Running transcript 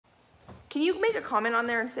Can you make a comment on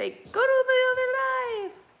there and say, go to the other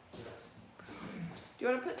live? Yes. Do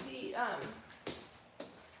you want to put the,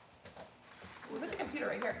 we'll put the computer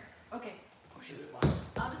right here. Okay. Is it live?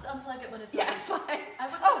 I'll just unplug it when it's Yeah, over. it's live. I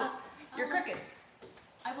will, Oh, you're crooked.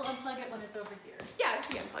 I will unplug it when it's over here. Yeah, it's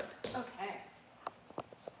unplugged. Okay.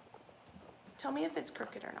 Tell me if it's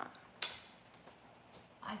crooked or not.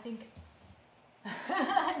 I think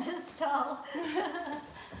just tell.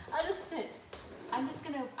 I'll just sit. I'm just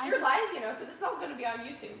gonna. You're live, you know, so this is all going to be on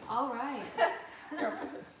YouTube. All right. Okay,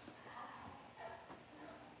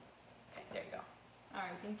 there you go. All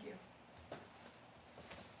right. Thank you.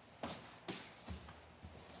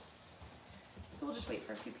 So we'll just wait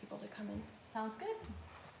for a few people to come in. Sounds good.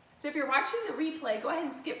 So if you're watching the replay, go ahead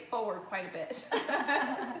and skip forward quite a bit. So where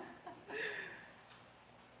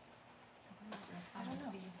is your I don't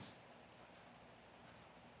know. view?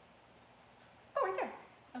 Oh, right there.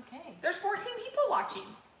 Okay. There's 14 people watching.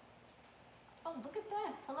 Oh, look at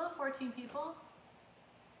that. Hello, 14 people.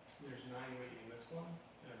 There's 9 waiting this one,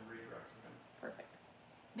 and I'm redirecting them. Perfect.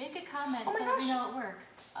 Make a comment Oh my so that we gosh. know it works.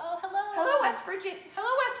 Oh, hello. Hello, West Virginia.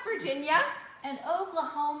 Hello, West Virginia. And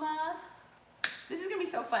Oklahoma. This is going to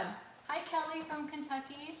be so fun. Hi, Kelly from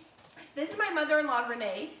Kentucky. This is my mother-in-law,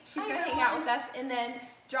 Renee. She's Hi, going to hang out everyone. with us. And then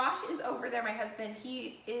Josh is over there, my husband.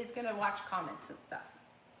 He is going to watch comments and stuff.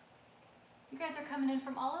 You guys are coming in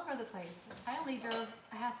from all over the place. I only drove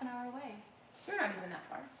a half an hour away. You're not even that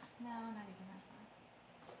far. No, not even that far.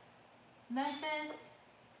 Memphis.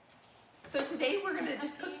 So today we're going to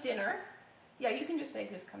just Kentucky. cook dinner. Yeah, you can just say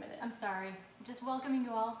who's coming in. I'm sorry. I'm just welcoming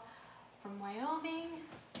you all from Wyoming.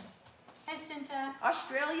 Hi, Cinta.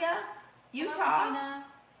 Australia, Hello, Utah. Regina.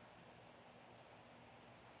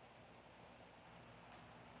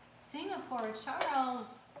 Singapore,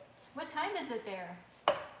 Charles. What time is it there?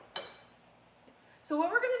 So what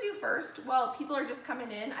we're going to do first, while people are just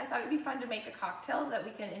coming in, I thought it'd be fun to make a cocktail that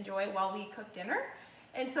we can enjoy while we cook dinner.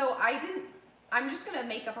 And so I'm just going to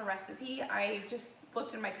make up a recipe. I just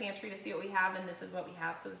looked in my pantry to see what we have, and this is what we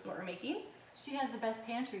have, so this is what we're making. She has the best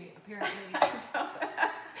pantry, apparently.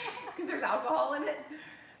 Because there's alcohol in it.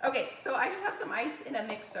 Okay, so I just have some ice in a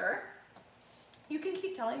mixer. You can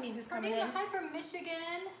keep telling me who's coming in. Fernanda, hi from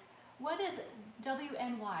Michigan. What is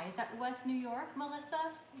WNY? Is that West New York, Melissa?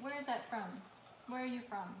 Where is that from? Where are you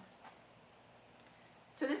from?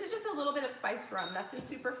 So this is just a little bit of spiced rum, nothing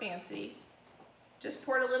super fancy. Just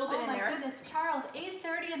poured a little bit Oh in my there. goodness, Charles,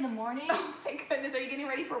 8:30 in the morning. Oh my goodness, are you getting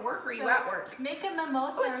ready for work or are you So, at work? Make a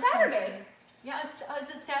mimosa. Oh, it's or Saturday. something. Yeah, is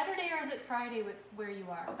it Saturday or is it Friday where you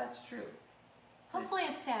are? Oh, that's true. Hopefully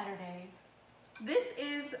it's Saturday. This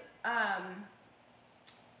is, Hi,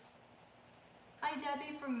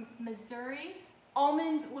 Debbie from Missouri.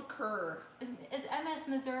 almond liqueur. Is MS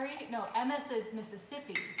Missouri? No, MS is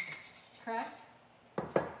Mississippi, correct?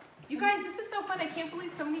 You guys, this is so fun. I can't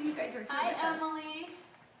believe so many of you guys are here Hi, with us. Emily.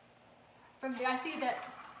 I see that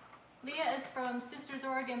Leah is from Sisters,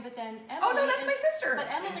 Oregon, but then Emily Oh no, that's is, my sister. But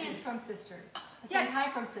Emily is from Sisters. Yeah. Saying hi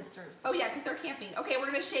from Sisters. Oh yeah, because they're camping. Okay, we're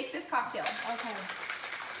gonna shake this cocktail. Okay.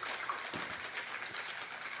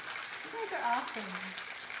 You guys are awesome.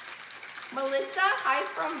 Melissa, hi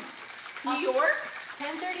from New York.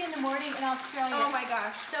 10:30 in the morning in Australia. Oh my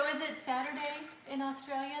gosh. So is it Saturday in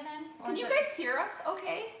Australia then? Or Can is you it- guys hear us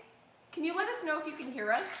okay? Can you let us know if you can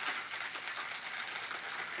hear us?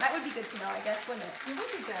 That would be good to know, I guess, wouldn't it? It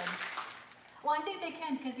would be good. Well, I think they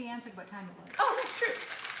can because he answered what time it was. Oh, that's true.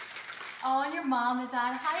 Oh, and your mom is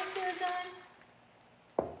on. Hi,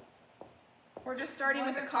 Susan. We're just starting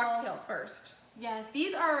with a Wonderful. cocktail first. Yes.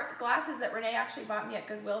 These are glasses that Renee actually bought me at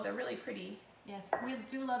Goodwill. They're really pretty. Yes, we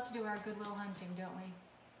do love to do our Goodwill hunting, don't we?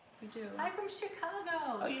 We do. Hi from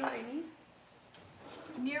Chicago. Oh, you know what I need?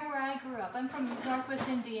 Near where I grew up. I'm from Northwest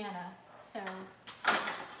Indiana, so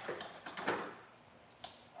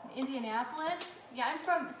Indianapolis. Yeah,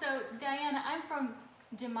 so Diana, I'm from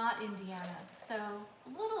DeMott, Indiana, so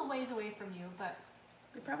a little ways away from you, but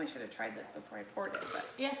We probably should have tried this before I poured it, but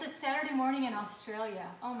yes, it's Saturday morning in Australia.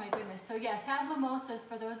 Oh my goodness. So yes, have mimosas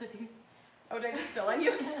for those of you. oh, did I just spill on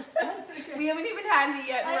you? Yes, that's okay. We haven't even had any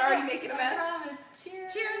yet. We're already making a I mess. promise.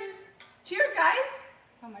 Cheers. Cheers. Cheers, guys.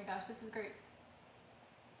 Oh my gosh, this is great.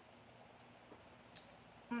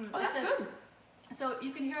 Oh, that's It says- good. So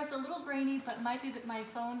you can hear us a little grainy, but it might be that my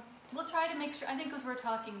phone. We'll try to make sure. I think as we're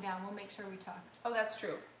talking down, we'll make sure we talk. Oh, that's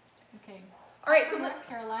true. Okay. All right, so North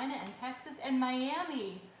Carolina and Texas and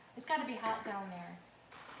Miami. It's got to be hot down there.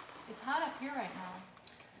 It's hot up here right now.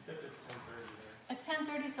 Except it's 10:30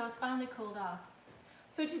 there. At 10:30, so it's finally cooled off.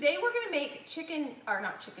 So today we're gonna make chicken, or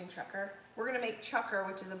not chicken chucker. We're gonna make chucker,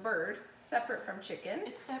 which is a bird, separate from chicken.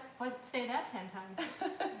 Except, what? Say that 10 times.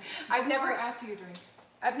 I've Before never, or after you drink.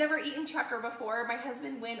 I've never eaten chucker before. My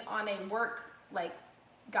husband went on a work like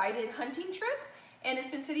guided hunting trip, and it's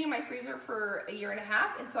been sitting in my freezer for a year and a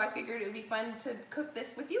half, and so I figured it would be fun to cook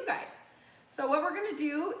this with you guys. So what we're gonna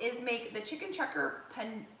do is make the chicken chucker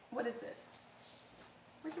what is it?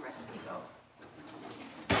 Where'd the recipe go?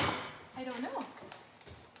 I don't know.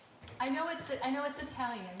 I know it's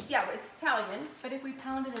Italian, Yeah, it's Italian, but if we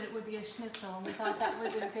pounded it, it would be a schnitzel, and we thought that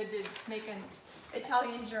was good to make an,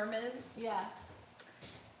 Italian German. yeah.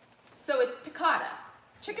 So it's piccata,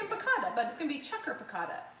 chicken piccata, but it's gonna be chucker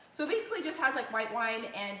piccata. So it basically just has like white wine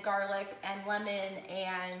and garlic and lemon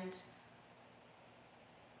and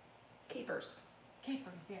capers.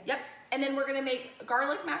 Capers, yes. Yep. And then we're gonna make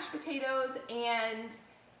garlic mashed potatoes and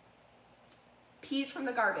peas from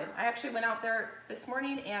the garden. I actually went out there this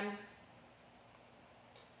morning and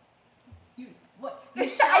You, what? I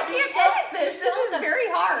can't edit this. This is very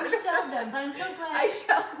hard. You shelled them, but I'm so glad. I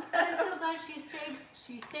shelled But I'm them. so glad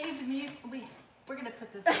she saved me. We're gonna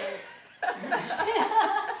put this away.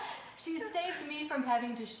 She saved me from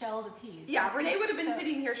having to shell the peas. Yeah, Renee would have been So-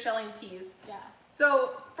 sitting here shelling peas. Yeah.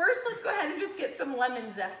 So first, let's go ahead and just get some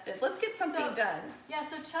lemon zested. Let's get something So- done. Yeah,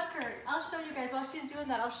 so chucker, I'll show you guys while she's doing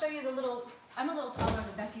that. I'll show you the little, I'm a little taller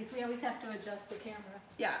than Becky, so we always have to adjust the camera.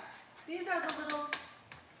 Yeah. These are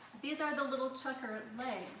the little chucker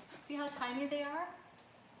legs. See how tiny they are?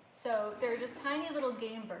 So they're just tiny little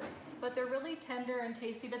game birds, but they're really tender and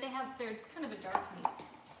tasty, but they're kind of a dark meat.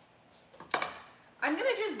 I'm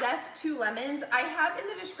gonna just zest 2 lemons. I have in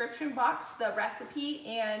the description box the recipe,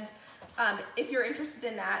 and if you're interested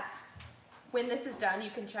in that, when this is done,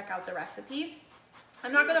 you can check out the recipe.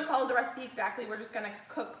 I'm not gonna follow the recipe exactly. We're just gonna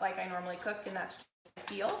cook like I normally cook, and that's just the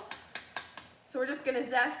feel. So we're just gonna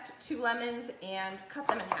zest 2 lemons and cut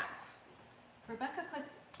them in half. Rebecca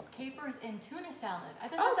puts capers in tuna salad. I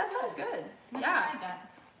bet Oh, that that's sounds good. Never Yeah. tried that.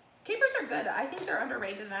 Capers are good. I think they're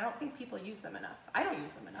underrated, and I don't think people use them enough. I don't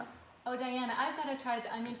use them enough. Oh, Diana, I've got to try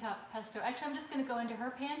the onion top pesto. Actually, I'm just going to go into her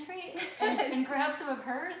pantry and grab some of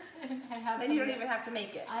hers and have Then some. you don't even have to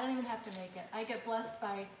make it. I don't even have to make it. I get blessed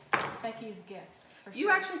by Becky's gifts. For You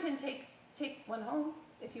sure. actually can take one home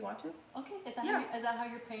if you want to. Okay, is that, Yeah. is that how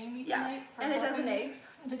you're paying me Yeah, tonight? For and a dozen helping me? eggs.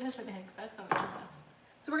 And a dozen eggs. That's always the best.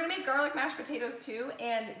 So we're gonna make garlic mashed potatoes too,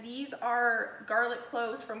 and these are garlic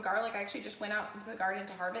cloves from garlic. I actually just went out into the garden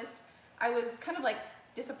to harvest. I was kind of like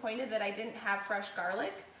disappointed that I didn't have fresh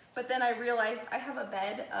garlic, but then I realized I have a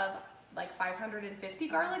bed of like 550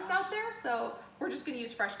 garlics out there, so we're just gonna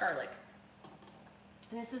use fresh garlic.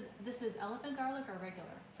 And this is elephant garlic or regular?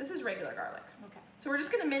 This is regular garlic. Okay. So we're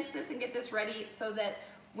just gonna mince this and get this ready so that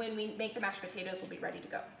when we make the mashed potatoes, we'll be ready to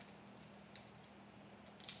go.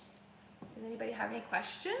 Does anybody have any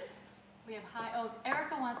questions? We have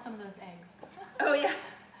Erica wants some of those eggs. Oh yeah,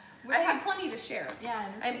 I We're- have plenty to share. Yeah,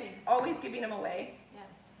 no I'm kidding. always giving them away.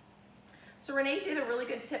 Yes. So Renee did a really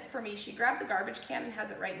good tip for me. She grabbed the garbage can and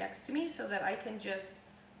has it right next to me so that I can just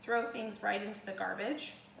throw things right into the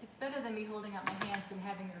garbage. It's better than me holding out my hands and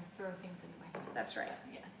having her throw things into my hands. That's right.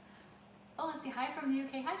 But yes. Oh, let's see. Hi from the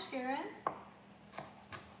UK. Hi, Sharon.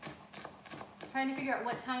 Trying to figure out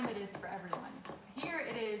what time it is for everyone. Here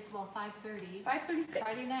it is, well, 5:30. 5:36.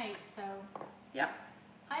 Friday night, so. Yep.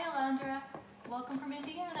 Hi, Alondra. Welcome from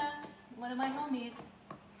Indiana. One of my homies.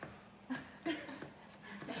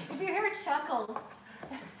 If you hear chuckles,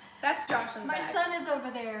 That's Josh in the my back. son is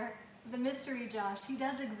over there. The mystery Josh. He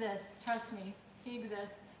does exist. Trust me. He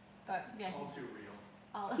exists. But yeah, All too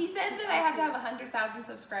real. He said that I have to have 100,000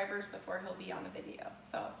 subscribers before he'll be on a video.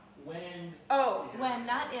 So. When? Oh. When,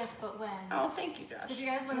 not if, but when. Oh, thank you, Josh. So if you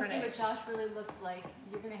guys want to see Renee. what Josh really looks like,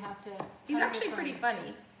 you're gonna have to. He's tell your actually pretty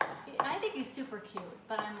friends. funny. I think he's super cute,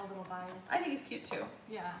 but I'm a little biased. I think he's cute too.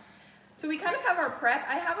 Yeah. So we kind of have our prep.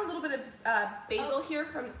 I have a little bit of basil here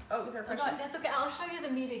from. Oh, is there a Oh, God, question? that's okay. I'll show you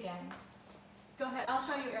the meat again. Go ahead. I'll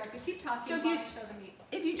show you, Erica. Keep talking So if while you- I show the meat.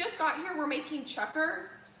 If you just got here, we're making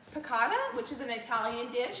chucker piccata, which is an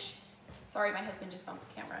Italian dish. Sorry, my husband just bumped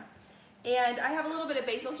the camera. And I have a little bit of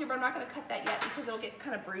basil here, but I'm not gonna cut that yet because it'll get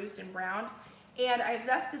kind of bruised and browned. And I've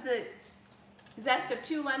zested the zest of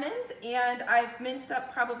 2 lemons, and I've minced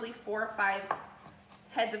up probably 4 or 5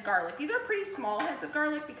 heads of garlic. These are pretty small heads of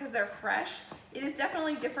garlic because they're fresh. It is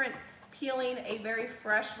definitely different peeling a very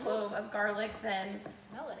fresh clove of garlic than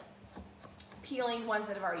Smell it. peeling ones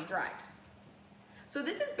that have already dried. So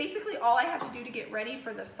this is basically all I have to do to get ready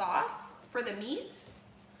for the sauce, for the meat.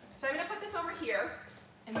 So I'm gonna put this over here.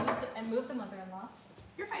 And move the mother-in-law.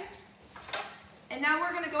 You're fine. And now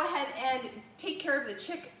we're gonna go ahead and take care of the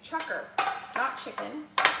chucker, not chicken.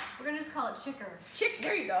 We're gonna just call it chicker.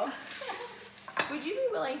 There you go. Would you be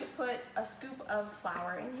willing to put a scoop of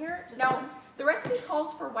flour in here? Just Now, one? the recipe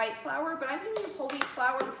calls for white flour, but I'm gonna use whole wheat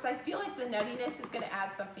flour because I feel like the nuttiness is gonna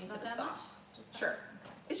add something to Not the that much? sauce. Just Sure.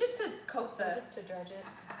 It's just to coat Or the, just to dredge it.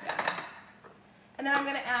 yeah. And then I'm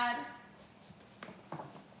gonna add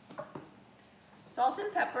salt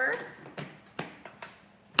and pepper.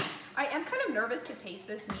 I am kind of nervous to taste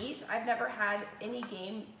this meat. I've never had any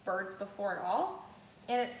game birds before at all.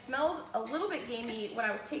 And it smelled a little bit gamey when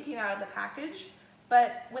I was taking it out of the package,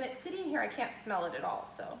 but when it's sitting here, I can't smell it at all.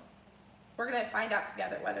 So we're gonna find out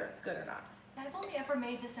together whether it's good or not. I've only ever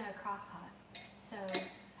made this in a crock pot. So,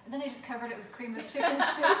 and then I just covered it with cream of chicken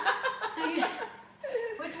soup. So you,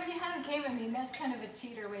 which when you haven't came, I mean, that's kind of a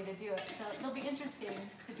cheater way to do it. So it'll be interesting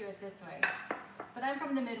to do it this way. But I'm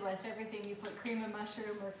from the Midwest. Everything you put cream of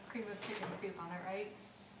mushroom or cream of chicken soup on it, right?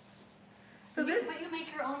 So this, But you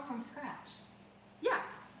make your own from scratch. yeah,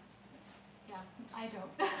 Yeah, I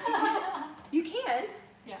don't. you can.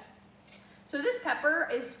 Yeah. So this pepper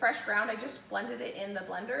is fresh ground. I just blended it in the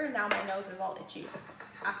blender, and now my nose is all itchy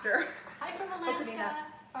after. Hi from Opening up. Alaska,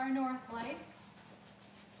 far north life.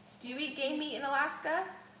 Do you eat game meat in Alaska?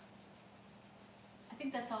 I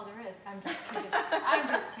think that's all there is. I'm just kidding. I'm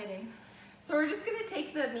just kidding. So we're just gonna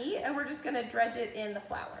take the meat and we're just gonna dredge it in the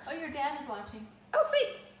flour. Oh, your dad is watching. Oh,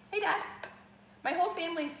 sweet. Hey, Dad. My whole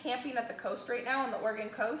family's camping at the coast right now on the Oregon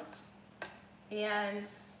coast, and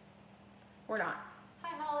we're not.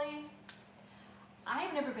 Hi, Holly.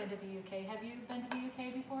 I've never been to the UK. Have you been to the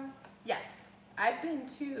UK before? Yes, I've been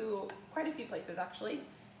to quite a few places actually.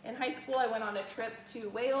 In high school, I went on a trip to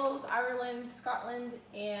Wales, Ireland, Scotland,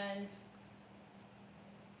 and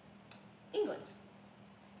England.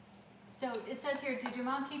 So it says here, did your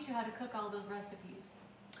mom teach you how to cook all those recipes?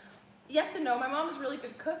 Yes and no. My mom was a really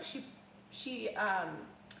good cook.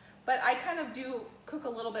 But I kind of do cook a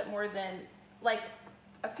little bit more than, like,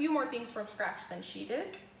 a few more things from scratch than she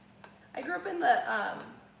did. I grew up in the,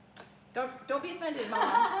 don't be offended,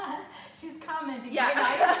 Mom. She's commenting. Yeah.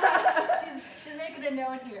 She's making a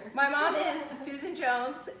note here. My mom is Susan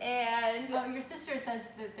Jones, and Oh, your sister says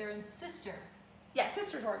that they're in Sister. yeah,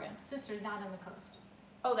 Sisters, Oregon. Sister's not on the coast.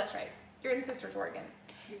 Oh, that's right. You're in Sisters, Oregon.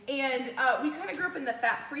 And we kind of grew up in the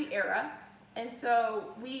fat-free era, and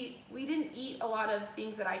so we didn't eat a lot of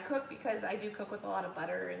things that I cook because I do cook with a lot of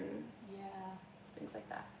butter and Yeah, things like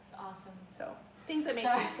that. it's awesome. So things that make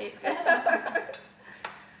Sorry. things taste good.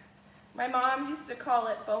 My mom used to call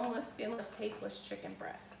it boneless, skinless, tasteless chicken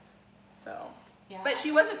breasts. So, Yeah. but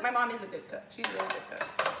she wasn't. My mom is a good cook. She's a really good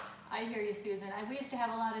cook. I hear you, Susan. We used to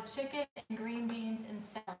have a lot of chicken and green beans and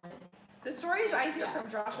salad. The stories I hear Yeah.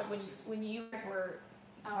 from Josh of when you guys were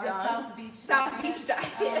Our young. South Beach South diet. Beach diet.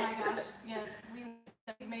 Oh my gosh, yes.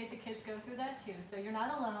 We made the kids go through that too, so you're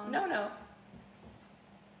not alone. No.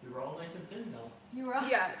 We were all nice and thin though. You were all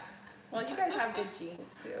Yeah. Well, you guys have good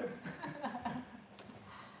genes too.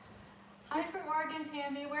 Hi from Oregon,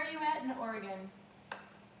 Tammy. Where are you at in Oregon?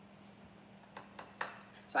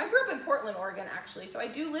 So I grew up in Portland, Oregon, actually. So I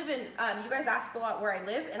do live in. You guys ask a lot where I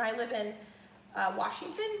live, and I live in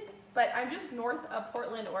Washington, but I'm just north of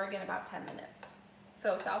Portland, Oregon, about 10 minutes.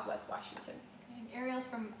 So Southwest Washington. And Ariel's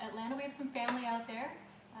from Atlanta. We have some family out there.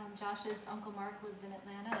 Josh's Uncle Mark lives in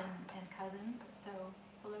Atlanta and cousins. So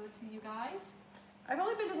hello to you guys. I've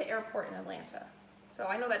only been to the airport in Atlanta, so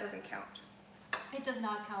I know that doesn't count. It does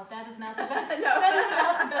not count. That is not the best. No. That is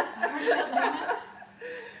not the best part of Atlanta.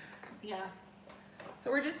 Yeah. So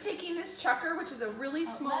we're just taking this chucker, which is a really Oh,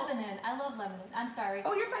 small. Lebanon. I love Lebanon. I'm sorry.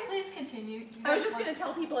 Oh, you're fine. Please continue. You I was guys just want- going to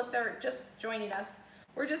tell people if they're just joining us,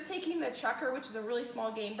 we're just taking the chucker, which is a really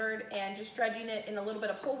small game bird, and just dredging it in a little bit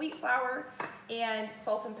of whole wheat flour and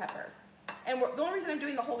salt and pepper. And the only reason I'm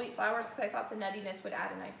doing the whole wheat flour is because I thought the nuttiness would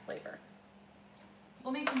add a nice flavor.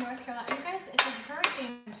 Wilmington, North Carolina. You guys, it says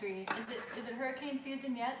hurricane country. Is it hurricane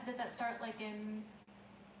season yet? Does that start like in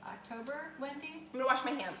October, Wendy? I'm going to wash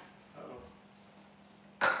my hands. Uh-oh.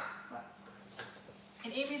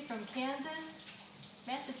 And Amy's from Kansas,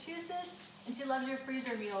 Massachusetts, and she loves your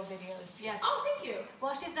freezer meal videos. Yes. Oh, thank you.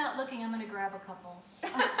 While she's not looking, I'm gonna grab a couple.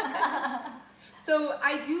 So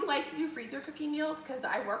I do like to do freezer cooking meals because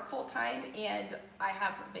I work full time and I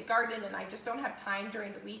have a big garden and I just don't have time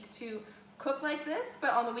during the week to cook like this.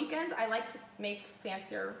 But on the weekends, I like to make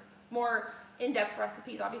fancier, more in-depth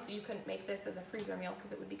recipes. Obviously, you couldn't make this as a freezer meal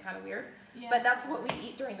because it would be kind of weird. Yeah. But that's what we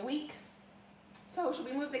eat during the week. So should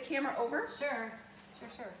we move the camera over? Sure.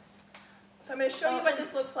 So I'm going to show you what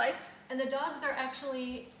this looks like. And the dogs are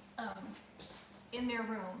actually in their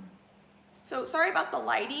room. So sorry about the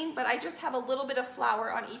lighting, but I just have a little bit of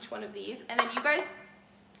flour on each one of these. And then you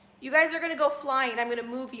guys are gonna go flying. I'm gonna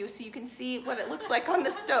move you so you can see what it looks like on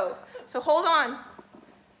the stove. So hold on.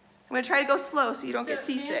 I'm gonna try to go slow so you don't get So,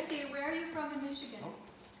 seasick. Nancy, where are you from in Michigan? Oh,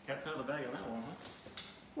 cat's out of the bag on that one, huh?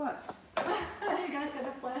 What? You guys got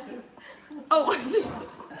a flash of. Oh,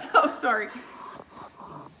 oh, sorry.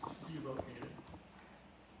 You both made it.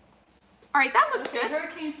 All right, that looks Okay, good.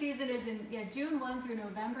 hurricane season is in June 1 through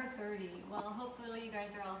November 30. Well, hopefully you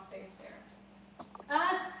guys are all safe there.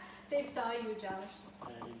 Ah, they saw you, Josh.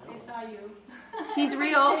 There you They go. saw you. He's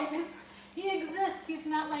real. He exists. He's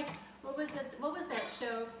not like what was that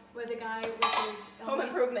show where the guy with his Home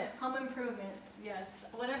Improvement. Home Improvement. Yes,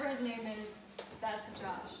 whatever his name is, that's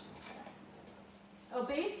Josh. Oh,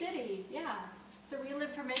 Bay City. Yeah. So we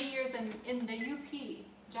lived for many years in the UP.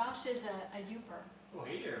 Josh is a Uper. Oh,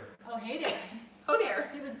 hey there. Oh, hey there. Oh dear.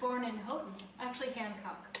 He was born in Houghton, actually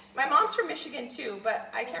Hancock. My mom's from Michigan too, but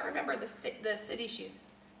I can't remember the city she's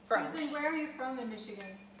from. Susan, where are you from in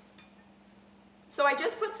Michigan? So I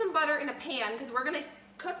just put some butter in a pan because we're gonna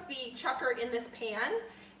cook the chucker in this pan,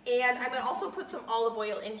 and I'm gonna also put some olive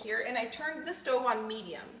oil in here, and I turned the stove on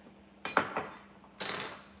medium.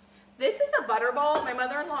 This is a butter ball. My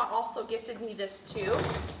mother-in-law also gifted me this too.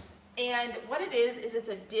 And what it is it's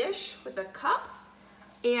a dish with a cup,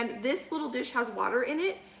 and this little dish has water in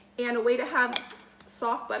it, and a way to have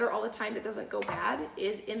soft butter all the time that doesn't go bad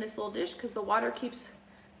is in this little dish because the water keeps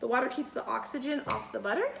the oxygen off the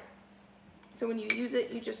butter. So when you use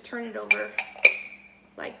it, you just turn it over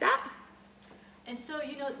like that. And so,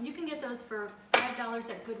 you can get those for $5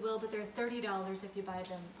 at Goodwill, but they're $30 if you buy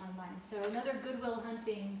them online. So another Goodwill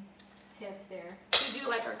hunting tip there. We do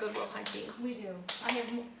like our Goodwill hunting. We do.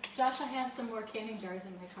 Josh, I have some more canning jars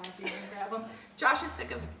in my car if you want to grab them. Josh is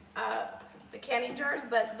sick of the canning jars,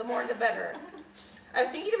 but the more the better. I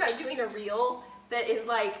was thinking about doing a reel that is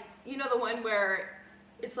like, the one where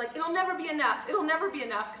it's like, it'll never be enough. It'll never be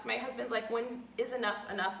enough, because my husband's like, when is enough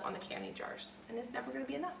on the canning jars? And it's never going to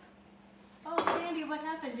be enough. Oh, Sandy, what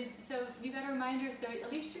happened? So you got a reminder, so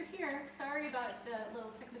at least you're here. Sorry about the little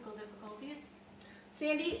technical difficulties.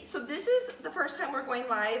 Sandy, so this is the first time we're going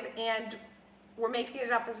live, and we're making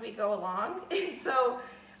it up as we go along. So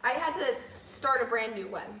I had to start a brand new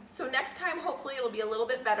one. So next time, hopefully it'll be a little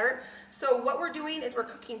bit better. So what we're doing is we're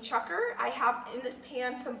cooking chucker. I have in this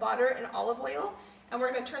pan some butter and olive oil, and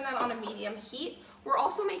we're gonna turn that on a medium heat. We're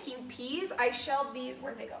also making peas. I shelled these,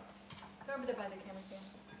 where'd they go? Go over there by the camera stand.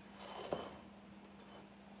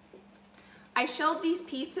 I shelled these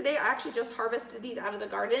peas today. I actually just harvested these out of the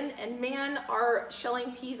garden, and man, are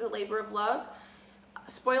shelling peas a labor of love.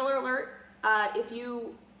 Spoiler alert, if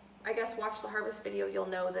you, I guess, watch the harvest video, you'll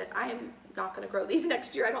know that I am not gonna grow these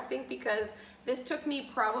next year, I don't think, because this took me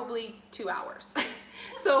probably 2 hours.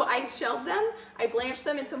 So I shelled them, I blanched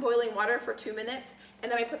them in some boiling water for 2 minutes,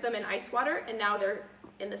 and then I put them in ice water, and now they're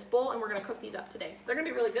in this bowl, and we're gonna cook these up today. They're gonna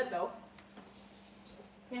be really good though.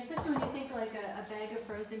 Yeah, especially when you think like a bag of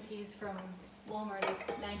frozen peas from Walmart is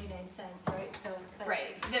 99 cents, right? So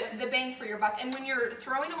Right, the bang for your buck. And when you're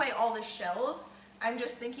throwing away all the shells, I'm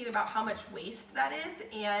just thinking about how much waste that is.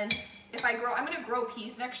 And if I'm gonna grow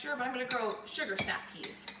peas next year, but I'm gonna grow sugar snap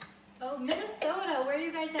peas. Oh, Minnesota, where are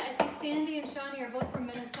you guys at? I see Sandy and Shawnee are both from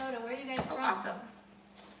Minnesota. Where are you guys from? Awesome.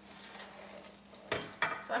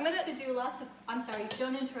 So I'm I gonna, used to do lots of, I'm sorry,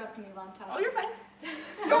 don't interrupt me while I'm talking. oh, you're fine.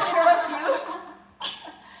 Don't interrupt you.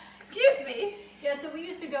 Excuse me. Yeah, so we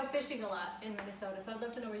used to go fishing a lot in Minnesota, so I'd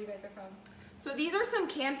love to know where you guys are from. So these are some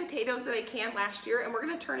canned potatoes that I canned last year, and we're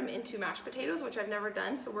gonna turn them into mashed potatoes, which I've never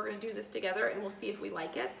done, so we're gonna do this together and we'll see if we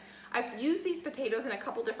like it. I've used these potatoes in a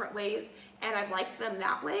couple different ways, and I've liked them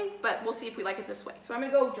that way, but we'll see if we like it this way. So I'm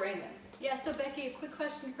gonna go drain them. Yeah, so Becky, a quick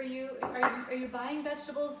question for you. Are you buying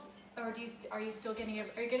vegetables, or are you still getting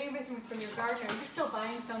everything from your garden, or you're still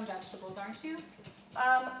buying some vegetables, aren't you?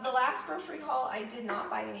 The last grocery haul, I did not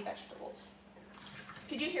buy any vegetables.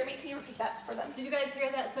 Could you hear me? Can you repeat that for them? Did you guys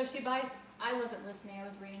hear that? So she buys, I wasn't listening, I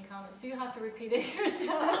was reading comments, so you have to repeat it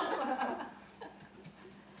yourself.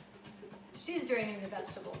 She's draining the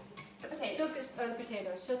vegetables. The potatoes. Or the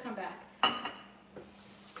potatoes, she'll come back.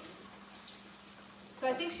 So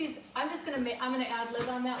I think I'm gonna ad lib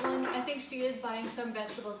on that one. I think she is buying some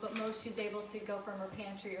vegetables, but most she's able to go from her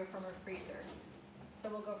pantry or from her freezer. So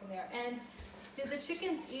we'll go from there. And did the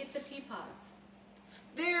chickens eat the pea pods?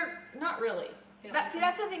 They're not really. That's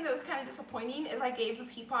the thing that was kind of disappointing is I gave the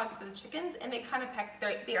pea pods to the chickens and they kind of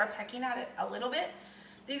they are pecking at it a little bit.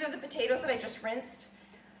 These are the potatoes that I just rinsed,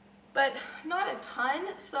 but not a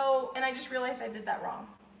ton. So, and I just realized I did that wrong.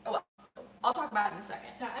 Oh well, I'll talk about it in a second.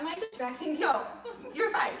 Sorry, am I distracting you? No, you're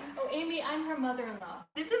fine. Oh, Amy, I'm her mother-in-law.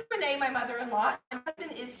 This is Renee, my mother-in-law. My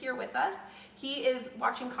husband is here with us. He is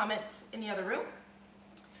watching comments in the other room,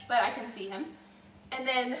 but I can see him. And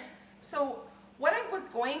then, so what I was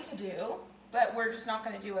going to do but we're just not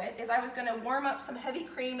gonna do it, is I was gonna warm up some heavy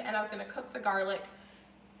cream and I was gonna cook the garlic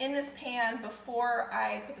in this pan before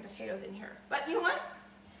I put the potatoes in here. But you know what?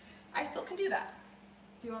 I still can do that.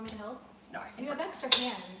 Do you want me to help? No, I think You have extra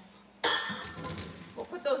hands. we'll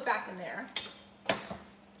put those back in there.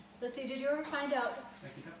 Let's see, did you ever find out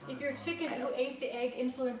if your chicken who ate the egg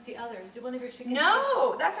influenced the others? Did one of your chickens?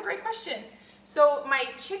 No, that's a great question. So my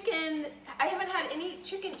chicken, I haven't had any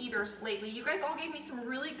chicken eaters lately. You guys all gave me some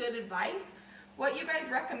really good advice. What you guys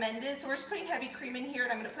recommended, so we're just putting heavy cream in here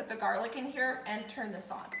and I'm gonna put the garlic in here and turn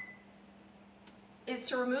this on, is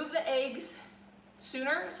to remove the eggs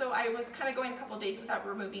sooner. So I was kind of going a couple of days without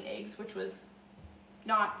removing eggs, which was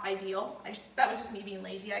not ideal. That was just me being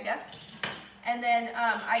lazy, I guess. And then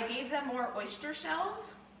I gave them more oyster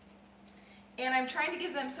shells. And I'm trying to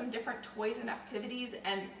give them some different toys and activities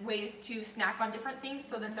and ways to snack on different things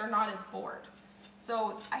so that they're not as bored.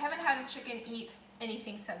 So I haven't had a chicken eat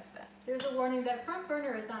anything since then. There's a warning that front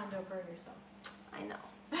burner is on, don't burn yourself. I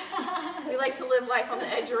know. We like to live life on the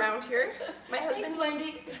edge around here. My husband. Thanks,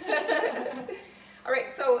 Wendy. All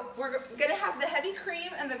right, so we're gonna have the heavy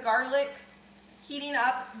cream and the garlic heating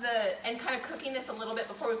up and kind of cooking this a little bit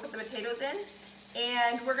before we put the potatoes in.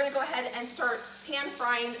 And we're gonna go ahead and start pan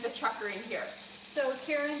frying the chucker in here. So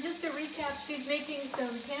Karen, just to recap, she's making some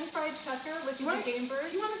pan-fried chucker, which is a game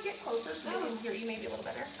bird. Do you want to get closer so I can hear you maybe a little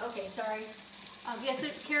better? Okay, sorry. Yes, so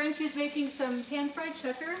Karen, she's making some pan-fried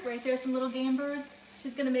chucker. Right there, some little game birds.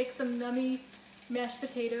 She's gonna make some nummy mashed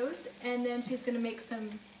potatoes, and then she's gonna make some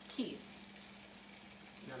keys.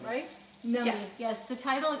 Nummy. Right? Nummy. Yes. Yes. The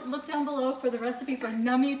title. Look down below for the recipe for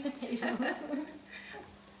nummy potatoes.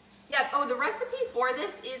 Yeah, oh, the recipe for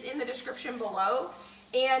this is in the description below.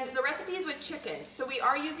 And the recipe is with chicken. So we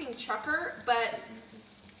are using chucker, but,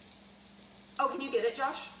 oh, can you get it,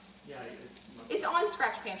 Josh? Yeah, It's on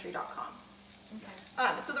scratchpantry.com.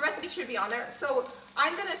 Okay. So the recipe should be on there. So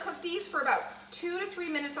I'm gonna cook these for about 2 to 3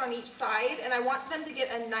 minutes on each side, and I want them to get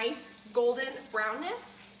a nice golden brownness,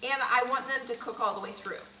 and I want them to cook all the way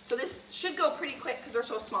through. So this should go pretty quick because they're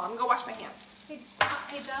so small. I'm gonna go wash my hands. Hey,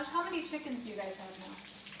 Josh, how many chickens do you guys have now?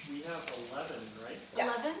 we have 11, right?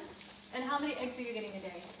 Yeah. 11? And how many eggs are you getting a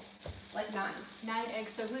day? Like 9. 9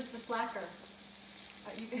 eggs. So who's the slacker?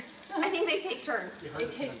 I think they take turns. It's hard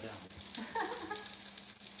to take- pin them down.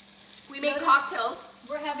 We make Notice- cocktails.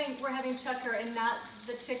 We're having chucker and not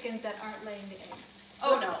the chickens that aren't laying the eggs.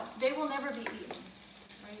 Oh, no. They will never be eaten,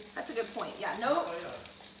 right? That's a good point. Yeah, no. Oh,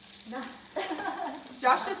 yeah. No.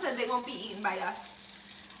 Josh just said they won't be eaten by us.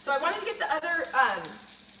 So I wanted to get the other,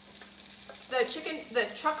 the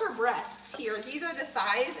chucker breasts here. These are the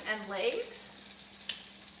thighs and legs.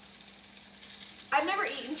 I've never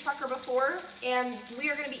eaten chucker before, and we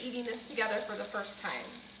are going to be eating this together for the first time.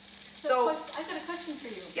 So, I've got a question for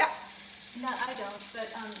you. yeah. No, I don't, but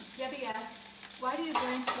Debbie asked, why did you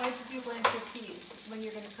blanch your peas when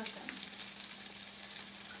you're going to cook them?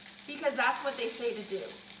 Because that's what they say to do.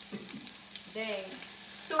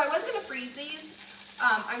 So I was going to freeze these.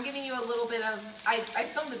 I'm giving you a little bit of, I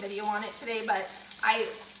filmed a video on it today, but I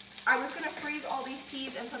was going to freeze all these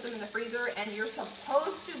peas and put them in the freezer, and you're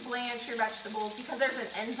supposed to blanch your vegetables because there's an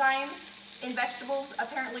enzyme in vegetables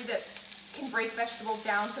apparently that can break vegetables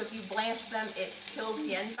down, so if you blanch them, it kills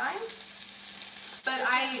the enzyme. But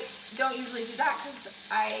I don't usually do that because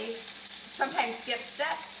I sometimes skip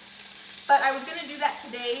steps. But I was going to do that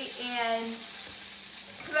today, and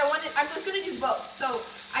because I was going to do both. So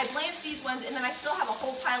I blanched these ones, and then I still have a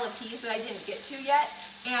whole pile of peas that I didn't get to yet,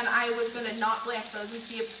 and I was going to not blanch those and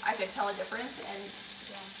see if I could tell a difference and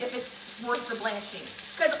if it's worth the blanching.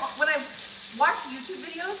 Because when I watch YouTube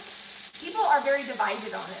videos, people are very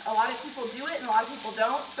divided on it. A lot of people do it and a lot of people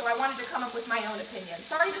don't, so I wanted to come up with my own opinion.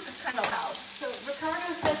 Sorry this is kind of loud. So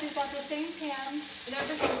Ricardo says he's got the same pan and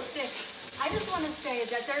everything's thick. I just want to say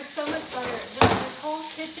that there's so much butter. This whole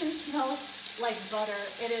kitchen smells like butter.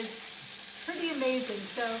 It is pretty amazing.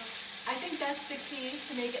 So I think that's the key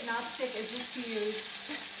to make it not stick, is just to use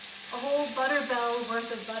a whole butter bell worth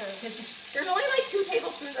of butter. There's only like 2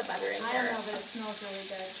 tablespoons of butter in I there. don't know, but it smells really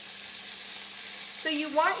good. So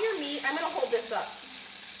you want your meat, I'm going to hold this up.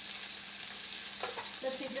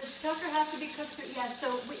 Let's see, this chucker has to be cooked through, yeah, so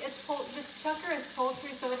this chucker is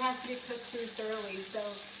poultry, so it has to be cooked through thoroughly, so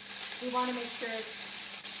we want to make sure it's...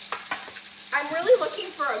 I'm really looking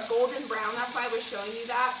for a golden brown, that's why I was showing you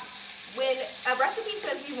that. When a recipe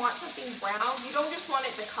says you want something brown, you don't just want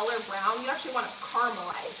it to color brown, you actually want it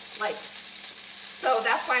caramelized. So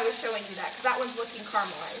that's why I was showing you that, because that one's looking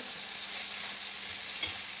caramelized.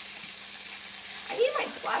 I need my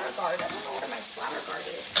splatter guard. I don't know where my splatter guard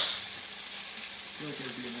is. I feel like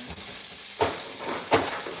it'd be a minute.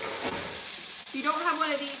 If you don't have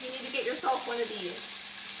one of these, you need to get yourself yourself one of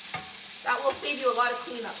these. That will save you a lot of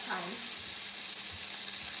cleanup time.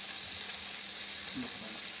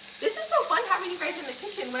 This is so fun having you guys in the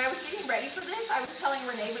kitchen. When I was getting ready for this, I was telling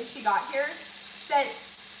Renee when she got here that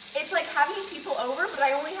it's like having people over, but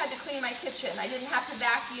I only had to clean my kitchen. I didn't have to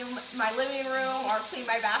vacuum my living room or clean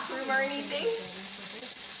my bathroom or anything.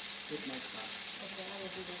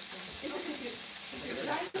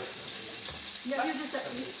 No,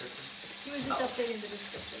 he was just updating the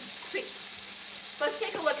description. Sweet. Let's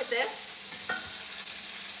take a look at this.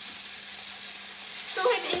 So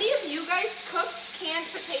have any of you guys cooked canned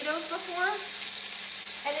potatoes before?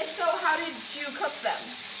 And if so, how did you cook them?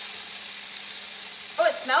 Oh,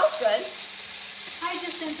 it smells good. Hi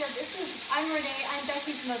Jacinta, I'm Renee, I'm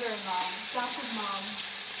Becky's mother-in-law, Josh's mom.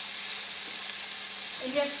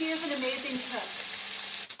 And yes, she is an amazing cook.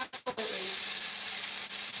 Absolutely.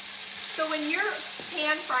 So when you're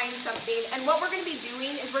pan frying something, and what we're going to be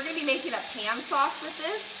doing is we're going to be making a pan sauce with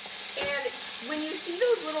this. And when you see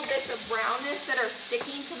those little bits of brownness that are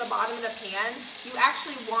sticking to the bottom of the pan, you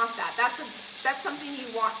actually want that. That's something you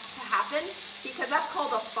want to happen because that's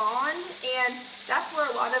called a fond, and that's where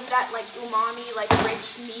a lot of that like umami, like rich,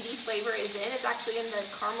 meaty flavor is in. It's actually in the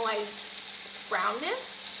caramelized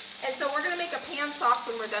brownness. And so we're going to make a pan sauce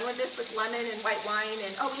when we're done with this with lemon and white wine,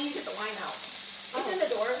 and oh, we need to get the wine out. It's in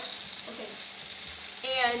the door. Okay.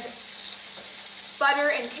 And butter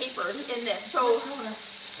and capers in this. So it's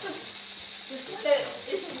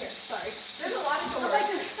in here, sorry. There's a lot of doors.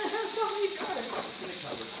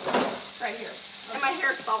 Right here. And my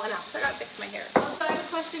hair's falling out, so I gotta fix my hair. Oh, so I have a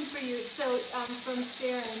question for you. So from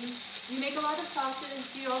Sharon, you make a lot of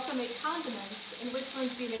sauces. Do you also make condiments? And which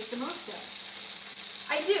ones do you make the most of?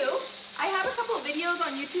 I do. I have a couple of videos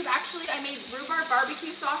on YouTube. Actually, I made rhubarb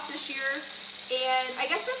barbecue sauce this year, and I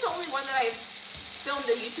guess that's the only one that I've filmed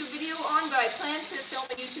a YouTube video on, but I plan to film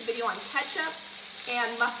a YouTube video on ketchup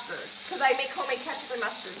and mustard, because I make homemade ketchup and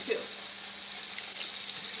mustard too.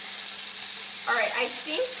 All right, I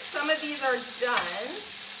think some of these are done.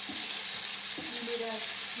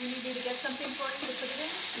 You need me to get something for you to put it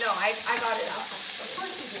in? No, I got it out. Of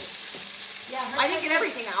course you do. Yeah, I didn't get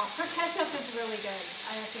everything out. Her ketchup is really good.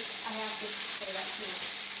 I have to say that too.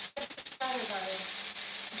 Splatter butter.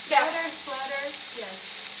 Yeah. Splatter, yes.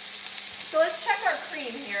 So let's check our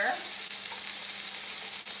cream here.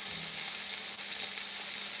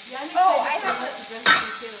 Yeah, Oh, I have the recipe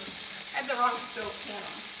too. I have the wrong stove pan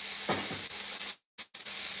on.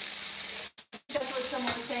 That's what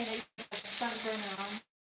someone was saying that you have a front burner on.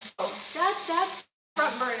 Oh, That's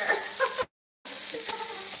front burner.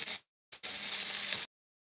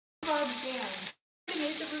 hard jam.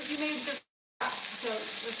 You made the so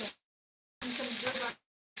listen. And some good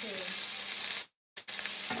too.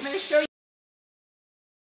 I'm gonna show you.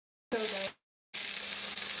 So good.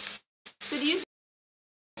 So do you?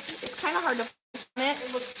 It's kind of hard to find it.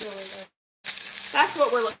 It looks really good. That's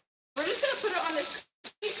what we're looking for. We're just gonna put it on this.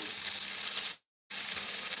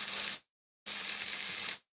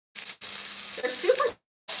 They're super.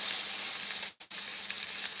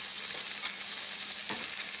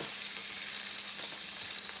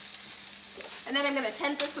 And then I'm going to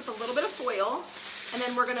tent this with a little bit of foil, and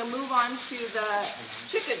then we're going to move on to the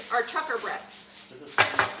chicken, our chucker breasts. Does this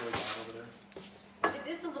really bad over there? It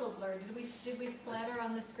is a little blurred. Did we splatter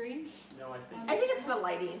on the screen? No, I think it's the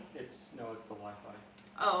lighting. it's the Wi-Fi.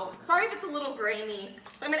 Oh, sorry if it's a little grainy.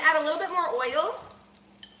 So I'm going to add a little bit more oil.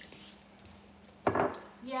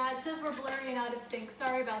 Yeah, it says we're blurry and out of sync.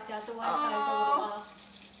 Sorry about that. The Wi-Fi is a little off.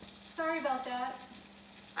 Sorry about that.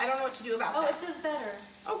 I don't know what to do about Oh, that. it says better.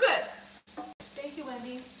 Oh, good. Thank you,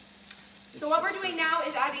 Wendy. So what we're doing now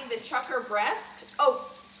is adding the chucker breast. Oh,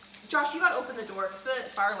 Josh, you got to open the door because the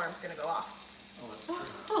fire alarm's going to go off. Oh, that's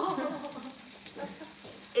true.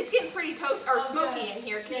 It's getting pretty toast or Oh, smoky good. in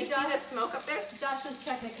here. Can Yeah, you see Josh- the smoke up there? Josh was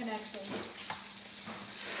checking a connection.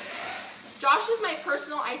 Josh is my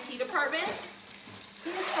personal IT department.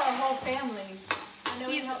 He's our whole family. I know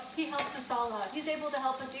He's- he helps us all out. He's able to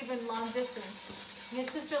help us even long distance. His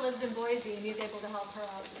sister lives in Boise and he's able to help her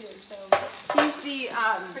out too. So He's the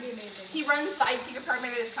pretty amazing. he runs the IT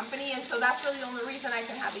department at his company, and so that's really the only reason I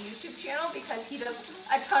can have a YouTube channel, because he does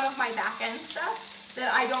a ton of my back end stuff that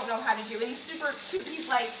I don't know how to do. And he's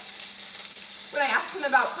like, when I ask him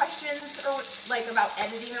about questions or like about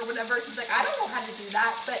editing or whatever, he's like, I don't know how to do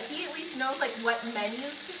that, but he at least knows like what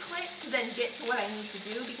menus to click to then get to what I need to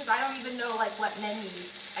do, because I don't even know like what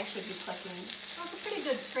menus I should be clicking. Well, it's a pretty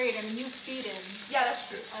good trade. I mean, you feed him. Yeah, that's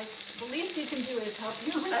true. Like, the least you can do is help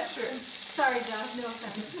you. That's true. Sorry, Josh, no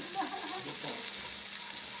offense.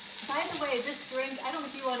 By the way, this drink, I don't know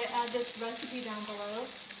if you want to add this recipe down below.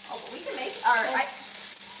 Oh, but we can make our.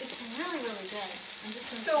 It's really, really good. I'm just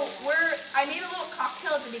gonna So say that. I made a little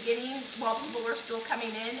cocktail at the beginning while people were still coming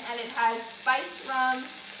in, and it has spiced rum,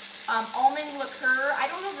 almond liqueur. I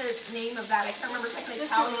don't know the name of that. I can't remember. It's like an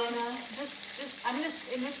Italian. I'm gonna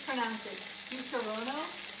mispronounce it. Disaronno?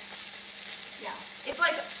 Yeah. It's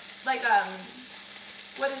like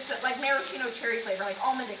what is it? Like maraschino cherry flavor, like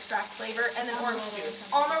almond extract flavor, and then orange Amaretto or juice.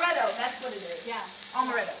 something. Amaretto, that's what it is. Yeah.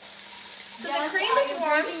 Amaretto. So the Yes, cream I is am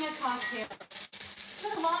warm. drinking a cocktail. It's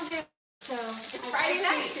been a long day, so It's Friday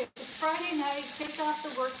night. It's Friday night. Kicked off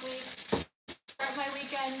the work week. Start my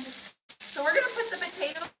weekend. So we're gonna put the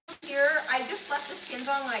potatoes here. I just left the skins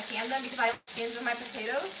on when I canned them because I have skins in my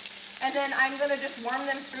potatoes. And then I'm gonna just warm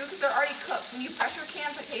them through because they're already cooked. When you pressure can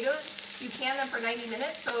potatoes, you can them for 90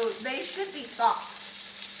 minutes, so they should be soft.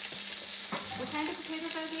 What kind of potatoes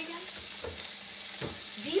are they again?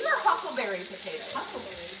 These are huckleberry potatoes.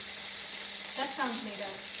 Huckleberries. That sounds made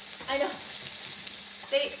up. I know.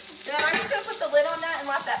 Then I'm just gonna put the lid on that and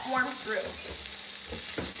let that warm through.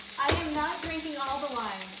 I am not drinking all the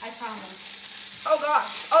wine, I promise. Oh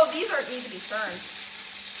gosh. Oh, these need to be turned.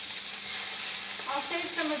 I'll save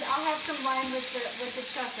some of I'll have some wine with the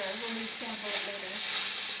chucker when we sample it later.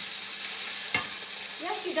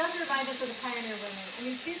 Yeah, she does remind us of the Pioneer Women. I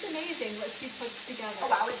mean, she's amazing what she puts together. Oh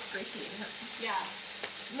wow, it's greasy. Yeah.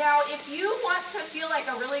 Now, if you want to feel like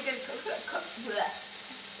a really good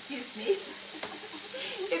excuse me.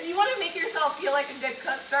 If you want to make yourself feel like a good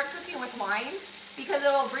cook, start cooking with wine because it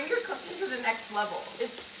will bring your cooking to the next level.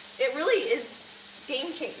 It really is game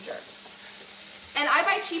changer. And I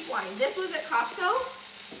buy cheap wine. This was at Costco,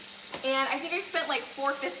 and I think I spent like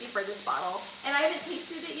 $4.50 for this bottle. And I haven't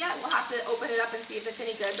tasted it yet. We'll have to open it up and see if it's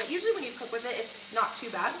any good. But usually when you cook with it, it's not too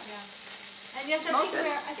bad. Yeah. And yes, I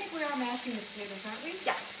think we are mashing the potatoes, aren't we?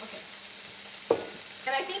 Yeah. Okay.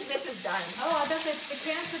 And I think this is done. Oh, I bet the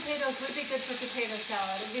canned potatoes would be good for potato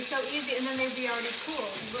salad. It'd be so easy, and then they'd be already cool.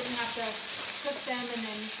 You wouldn't have to cook them and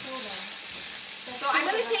then cool them. So I'm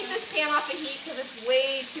going to take this pan off the heat because it's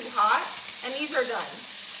way too hot. And these are done.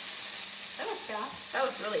 That was fast. That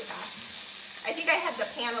was really fast. I think I had the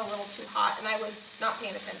pan a little too hot and I was not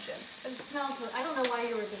paying attention. It smells good. I don't know why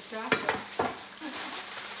you were distracted.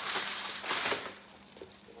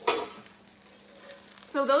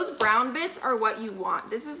 So those brown bits are what you want.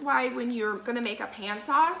 This is why when you're gonna make a pan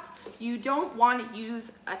sauce, you don't want to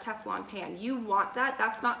use a Teflon pan. You want that.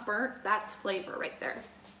 That's not burnt. That's flavor right there.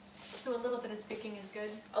 So a little bit of sticking is good.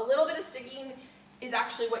 A little bit of sticking is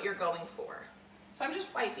actually what you're going for. So I'm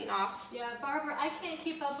just wiping off. Yeah, Barbara, I can't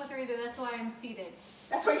keep up with her either. That's why I'm seated.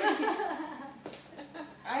 That's what you're seeing.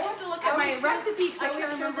 I have to look at my recipe because I Are we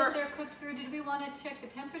can't sure remember. that they're cooked through? Did we want to check the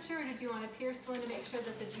temperature, or did you want to pierce one to make sure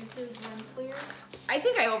that the juices run clear? I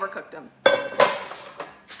think I overcooked them. But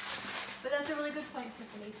that's a really good point,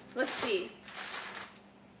 Tiffany. Let's see.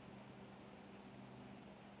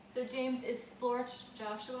 So James is Splorch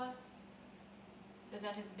Joshua. Is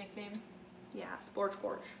that his nickname? Yeah, Splorch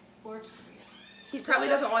Gorge. Splorch. He probably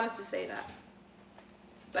doesn't want us to say that.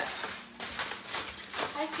 But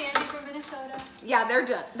Hi, Sandy from Minnesota. yeah, they're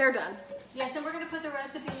done. They're done. Yes, and we're going to put the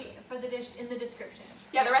recipe for the dish in the description.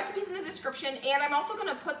 Yeah, the recipe's in the description, and I'm also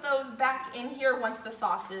gonna put those back in here once the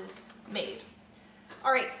sauce is made.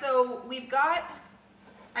 All right, so we've got,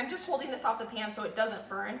 I'm just holding this off the pan so it doesn't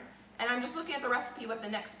burn, and I'm just looking at the recipe what the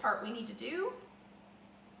next part we need to do.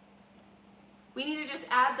 We need to just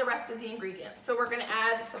add the rest of the ingredients. So we're gonna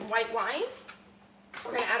add some white wine.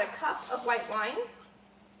 We're gonna add a cup of white wine.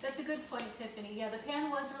 That's a good point, Tiffany. Yeah, the pan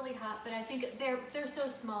was really hot, but I think they're so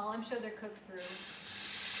small. I'm sure they're cooked through.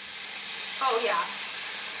 Oh yeah.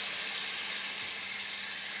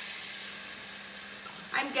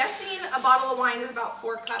 I'm guessing a bottle of wine is about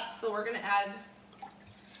 4 cups, so we're gonna add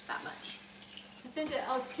that much. Jacinta,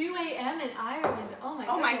 2 a.m. in Ireland. Oh my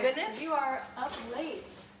Oh my goodness. You are up late.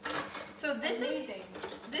 So this Amazing.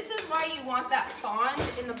 is why you want that fond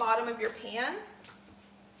in the bottom of your pan.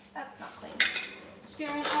 That's not clean.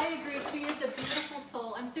 Sharon, I agree. She is a beautiful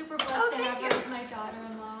soul. I'm super blessed Oh, to thank have her you. as my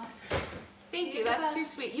daughter-in-law. Thank you. That's too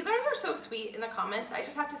sweet. You guys are so sweet in the comments. I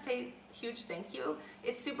just have to say huge thank you.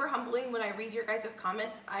 It's super humbling when I read your guys'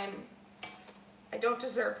 comments. I don't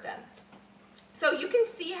deserve them. So you can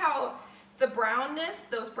see how the brownness,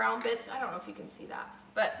 those brown bits, I don't know if you can see that,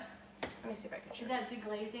 but let me see if I can show Is you. that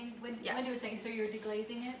deglazing? Yes. When do we say, so you're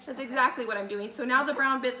deglazing it? That's exactly what I'm doing. So now the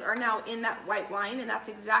brown bits are now in that white wine, and that's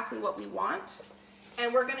exactly what we want.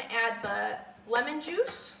 And we're gonna add the lemon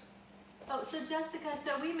juice. Oh, so Jessica,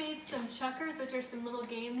 so we made some chuckers, which are some little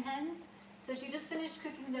game hens. So she just finished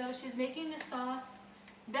cooking those. She's making the sauce.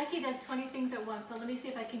 Becky does 20 things at once, so let me see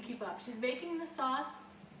if I can keep up. She's making the sauce.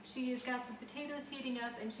 She's got some potatoes heating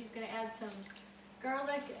up, and she's gonna add some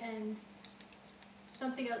garlic and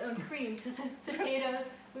something else, and cream to the potatoes.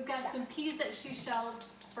 We've got some peas that she shelled.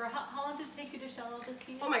 For how long did it take you to shell all those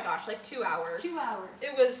peas? Oh my gosh, like 2 hours. 2 hours.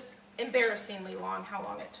 It was embarrassingly long how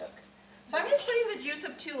long it took. So I'm just putting the juice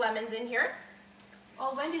of 2 lemons in here.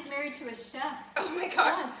 Oh, Wendy's married to a chef. Oh my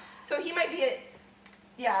gosh. Yeah. So he might be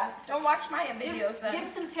yeah, don't watch my videos then. Give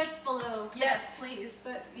some tips below. Yes, please.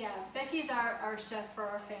 But yeah, Becky's our chef for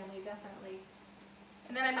our family, definitely.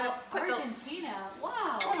 And then I'm gonna put Argentina,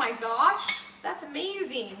 wow. Oh my gosh, that's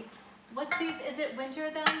amazing. What season, is it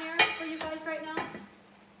winter down there for you guys right now?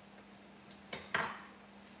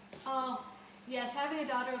 Oh, yes, having a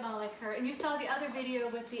daughter-in-law like her. And you saw the other video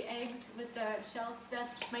with the eggs with the shelf.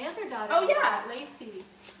 That's my other daughter. Oh yeah, Lacey.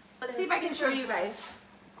 Let's So see if I can show super you guys.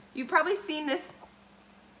 You've probably seen this.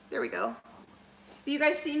 There we go. Have you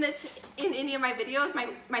guys seen this in any of my videos?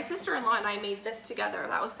 My sister-in-law and I made this together.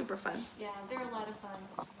 That was super fun. Yeah, they're a lot of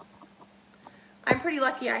fun. I'm pretty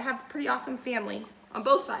lucky. I have a pretty awesome family on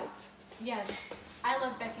both sides. Yes, I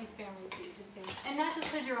love Becky's family too, just saying. And not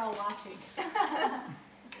just because you're all watching.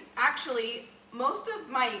 Actually, most of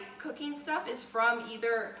my cooking stuff is from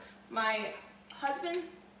either my husband's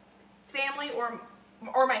family or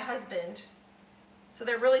my husband. So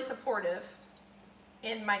they're really supportive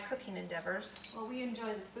in my cooking endeavors. Well, we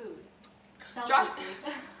enjoy the food. Josh, Selfishly.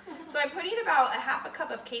 so I'm putting about a half a cup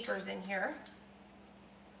of capers in here.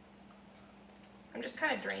 I'm just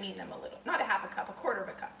kind of draining them a little. Not a half a cup, a quarter of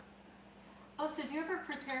a cup. Oh, so do you ever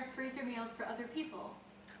prepare freezer meals for other people?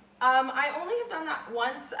 I only have done that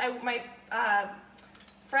once. My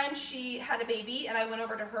friend, she had a baby and I went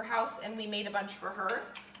over to her house and we made a bunch for her.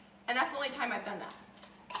 And that's the only time I've done that.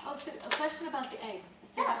 Oh, so a question about the eggs.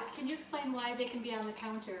 So Yeah. can you explain why they can be on the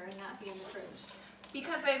counter and not be in the fridge?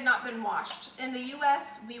 Because they've not been washed. In the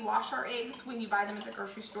US, we wash our eggs when you buy them at the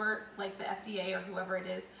grocery store, like the FDA or whoever it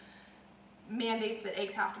is mandates that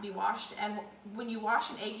eggs have to be washed. And when you wash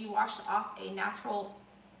an egg, you wash off a natural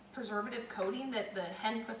preservative coating that the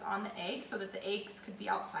hen puts on the egg so that the eggs could be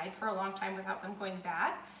outside for a long time without them going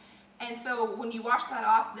bad. And so when you wash that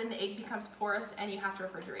off, then the egg becomes porous and you have to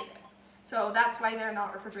refrigerate it. So that's why they're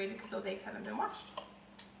not refrigerated, because those eggs haven't been washed.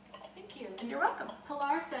 Thank you. And you're welcome.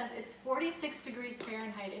 Pilar says it's 46 degrees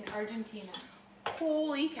Fahrenheit in Argentina.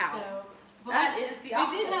 Holy cow. So well, That is the we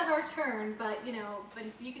opposite. did have our turn, but but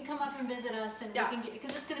you can come up and visit us, and Yeah. we can get,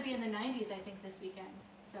 because it's going to be in the 90s, I think, this weekend.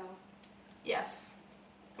 So Yes.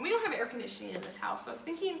 And we don't have air conditioning in this house, so I was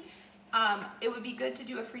thinking it would be good to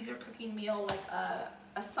do a freezer cooking meal, like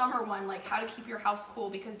a summer one, like how to keep your house cool,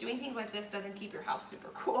 because doing things like this doesn't keep your house super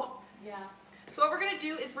cool. yeah. So what we're gonna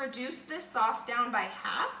do is reduce this sauce down by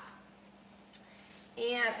half.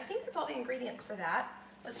 And I think that's all the ingredients for that.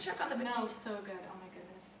 Let's check on the Smells potatoes. so good. Oh my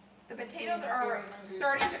goodness. The potatoes Very are hungry.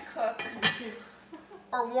 starting to cook,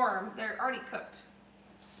 or warm. They're already cooked.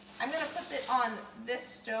 I'm gonna put it on this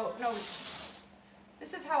stove. No,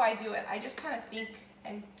 this is how I do it. I just kind of think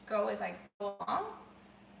and go as I go along.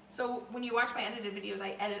 So when you watch my edited videos,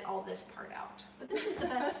 I edit all this part out. But this is the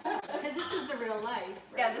best stuff, because this is the real life.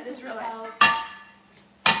 Right? Yeah, this is real life.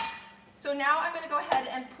 how- So now I'm gonna go ahead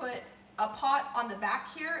and put a pot on the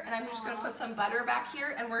back here, and I'm just gonna put some butter back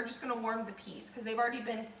here, and we're just gonna warm the peas, because they've already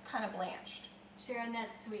been kind of blanched. Sharon,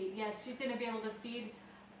 that's sweet. Yes, she's going to be able to feed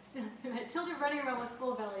children running around with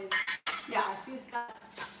full bellies. Yeah. She's got,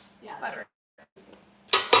 yeah. Butter.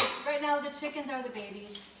 Right now, the chickens are the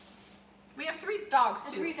babies. We have 3 dogs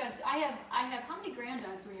The too. 3 dogs. I have, how many grand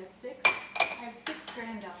dogs do we have? 6? I have 6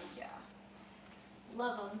 grand dogs. Yeah.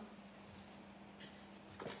 Love them.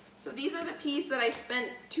 So these are the peas that I spent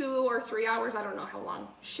 2 or 3 hours, I don't know how long,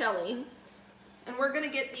 shelling. And we're gonna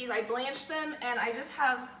get these, I blanched them, and I just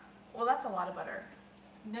have, well, that's a lot of butter.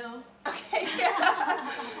 No. Okay.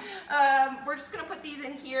 We're just gonna put these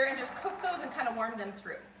in here and just cook those and kind of warm them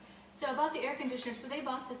through. So about the air conditioner, so they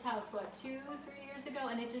bought this house, what, 2 or 3 years ago,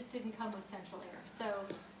 and it just didn't come with central air. So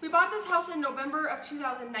We bought this house in November of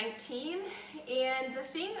 2019, and the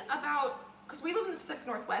thing about, because we live in the Pacific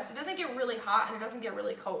Northwest, it doesn't get really hot and it doesn't get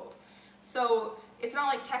really cold. So it's not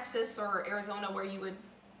like Texas or Arizona where you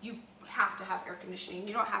have to have air conditioning.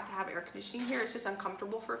 You don't have to have air conditioning here. It's just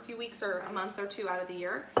uncomfortable for a few weeks or a month or 2 out of the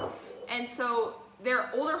year. And so their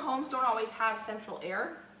older homes don't always have central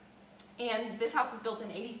air. And this house was built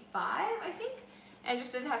in 85, I think, and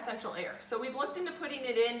just didn't have central air. So we've looked into putting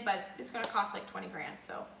it in, but it's gonna cost like 20 grand,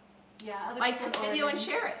 so. yeah, other Like people this are video and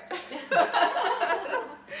living- share it.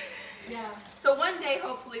 Yeah. So one day,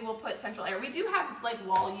 hopefully, we'll put central air. We do have like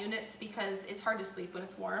wall units because it's hard to sleep when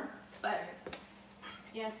it's warm, but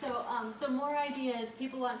Yeah, so so more ideas.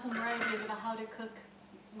 People want some more ideas about how to cook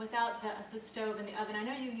without the stove and the oven. I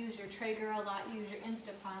know you use your Traeger a lot, you use your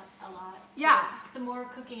Instapot a lot. So Yeah. some more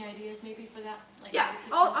cooking ideas maybe for that. Like Yeah, how to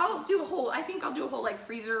keep I'll things- do a whole, I think I'll do a whole like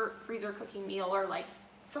freezer cooking meal or like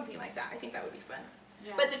something like that. I think that would be fun.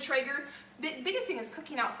 Yeah. But the Traeger, biggest thing is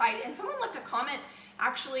cooking outside. And someone left a comment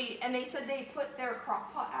actually, and they said they put their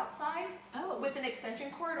crock pot outside Oh. with an extension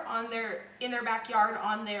cord in their backyard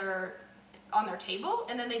on their table,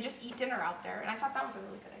 and then they just eat dinner out there. And I thought that was a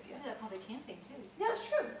really good idea. Do that probably camping too. Yeah, that's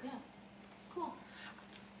true. Yeah. Cool.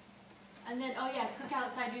 And then, oh yeah, cook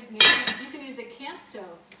outside using it. You can use a camp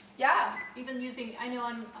stove. Yeah. Even using, I know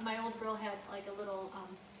on my old grill had like a little,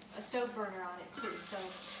 a stove burner on it too, so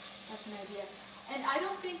that's an idea. And I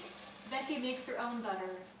don't think Becky makes her own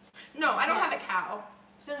butter. No, I don't have a cow.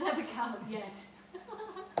 She doesn't have a cow yet.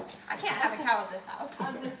 I can't have a cow at this house.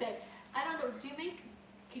 I was gonna say, I don't know,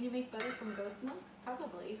 can you make butter from goat's milk?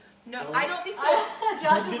 Probably. No, No. I don't think so.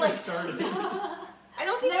 Josh is Get like, us started. I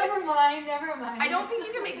don't think never mind. I don't think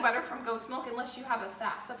you can make butter from goat's milk unless you have a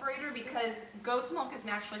fat separator, because goat's milk is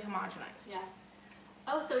naturally homogenized. Yeah.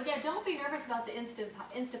 Oh, so yeah, don't be nervous about the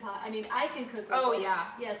Instapot. I mean, I can cook with Oh, it. yeah.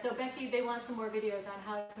 Yeah, so Becky, they want some more videos on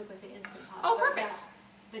how to cook with the Instant Pot. Oh, But perfect.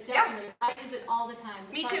 yeah, but Yeah. definitely, I use it all the time.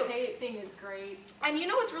 The Me too. sauté thing is great. And you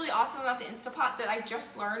know what's really awesome about the Instapot that I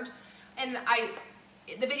just learned, and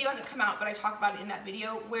the video hasn't come out, but I talk about it in that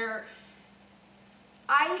video, where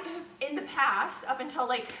in the past, up until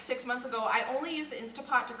like 6 months ago, I only used the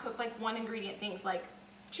Instapot to cook like one ingredient things like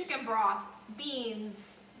chicken broth,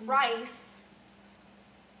 beans, rice,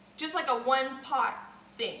 just like a one pot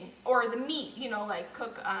thing, or the meat, you know, like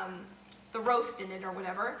cook the roast in it or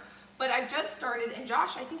whatever. But I've just started, and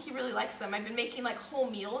Josh, I think he really likes them. I've been making like whole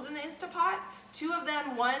meals in the Instapot. 2 of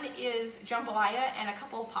them, one is jambalaya and a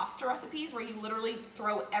couple of pasta recipes where you literally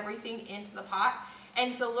throw everything into the pot,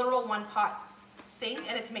 and it's a literal one pot thing,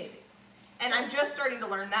 and it's amazing. And I'm just starting to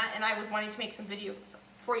learn that, and I was wanting to make some videos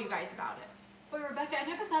for you guys about it. Boy, Rebecca, I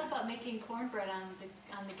never thought about making cornbread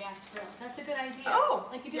on the gas grill. That's a good idea. Oh,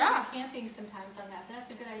 like you do yeah. on camping sometimes on that, but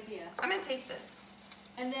that's a good idea. I'm gonna taste this.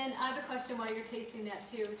 And then I have a question while you're tasting that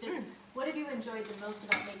too. Just what have you enjoyed the most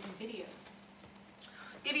about making videos?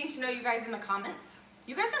 Getting to know you guys in the comments.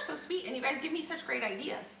 You guys are so sweet, and you guys give me such great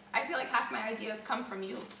ideas. I feel like half my ideas come from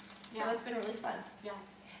you. Yeah. So it's been really fun. Yeah.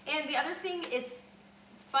 And the other thing, it's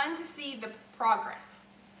fun to see the progress.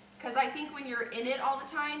 Because I think when you're in it all the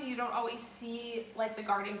time, you don't always see like the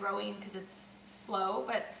garden growing because it's slow.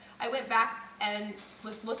 But I went back and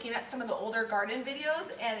was looking at some of the older garden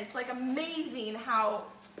videos, and it's like amazing how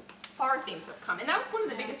far things have come. And that was one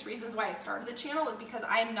of the biggest reasons why I started the channel, was because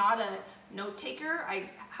I'm not a note taker. I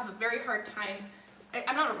have a very hard time.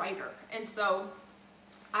 I'm not a writer. And so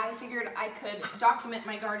I figured I could document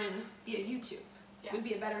my garden via YouTube. Yeah. Would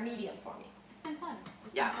be a better medium for me. It's been fun.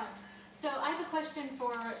 It's Yeah. been fun. So I have a question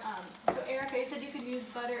for, so Erica, you said you could use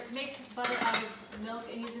butter, make butter out of milk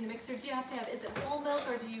and use it in a mixer. Do you have to have, is it whole milk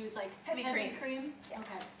or do you use like Heavy cream. Yeah.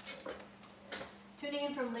 Okay. Tuning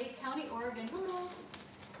in from Lake County, Oregon. Hello.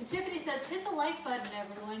 And Tiffany says, hit the like button,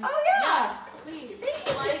 everyone. Oh, yeah. Yes, please. Thank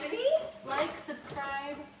you, Like, Tiffany. like,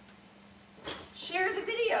 subscribe, Share the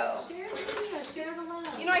video. share the video, share the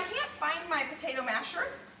love. You know, I can't find my potato masher,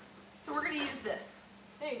 so we're gonna use this.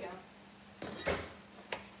 There you go.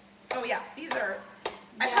 Oh yeah, these are,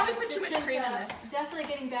 I Yeah, probably put too just much cream in since, this. Definitely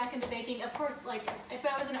getting back into baking. Of course, like if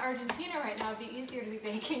I was in Argentina right now, it'd be easier to be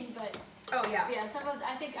baking. But Oh yeah. yeah,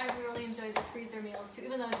 I think I really enjoyed the freezer meals too.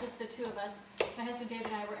 Even though it's just the 2 of us, my husband David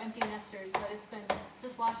and I were empty nesters. But it's been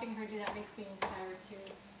just watching her do that makes me inspired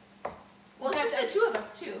too. Well, it's In fact, just the 2 of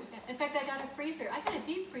us too. In fact, I got a freezer. I got a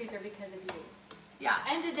deep freezer because of you, Yeah.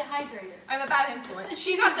 and a dehydrator. I'm a bad influence.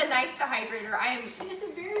 She got the nice dehydrator. She is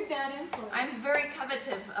a very bad influence. I'm very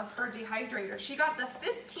coveted of her dehydrator. She got the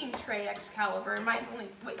 15 tray Excalibur, and mine's only,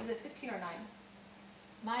 wait, is it 15 or 9?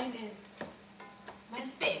 Mine is. It's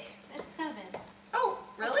big. It's 7. Oh,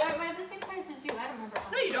 really? I have the same size as you. I don't remember. How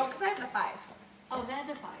No, you don't, because I have the 5. Oh, then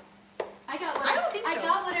the 5. I got I don't think I so.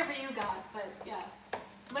 got whatever you got, but yeah.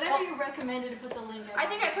 Whatever Well, you recommended to put the link. I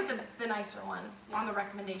think I put the nicer one on the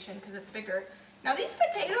recommendation because it's bigger. Now these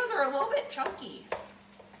potatoes are a little bit chunky.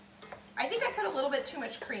 I think I put a little bit too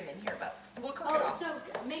much cream in here, but we'll cook it Oh, off. so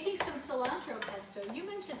making some cilantro pesto. You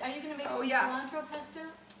mentioned, are you going to make Oh, some yeah. cilantro pesto?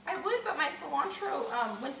 I would, but my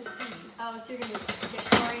cilantro went to seed. Oh, so you're going to get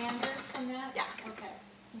coriander from that? Yeah. Okay.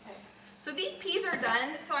 Okay. So these peas are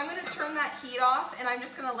done, so I'm going to turn that heat off, and I'm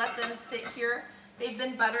just going to let them sit here. They've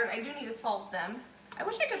been buttered. I do need to salt them. I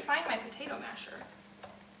wish I could find my potato masher.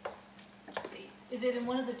 Let's see. Is it in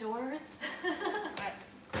one of the doors?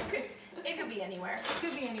 It could be anywhere.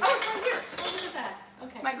 Could be anywhere. Oh, it's right here. Oh, look at that.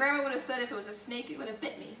 Okay. My grandma would have said if it was a snake, it would have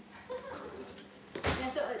bit me. Yeah,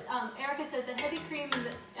 so Erica says that heavy cream,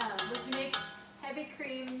 we can make heavy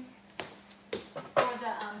cream for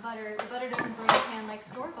the butter. The butter doesn't burn the pan like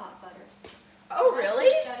store-bought butter. Oh, really?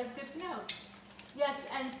 That is good to know. Yes,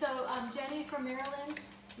 and so Jenny from Maryland,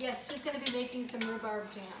 yes, she's going to be making some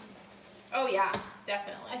rhubarb jam. Oh yeah,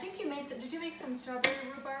 definitely. I think you made some, did you make some strawberry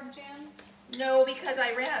rhubarb jam? No, because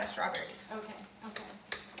I ran out of strawberries. Okay, okay.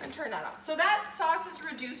 And turn that off. So that sauce is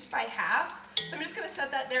reduced by half. So I'm just gonna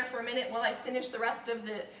set that there for a minute while I finish the rest of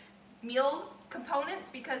the meal components,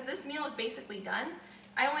 because this meal is basically done.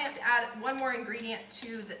 I only have to add one more ingredient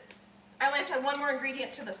to the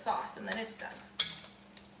sauce, and then it's done.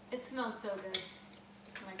 It smells so good.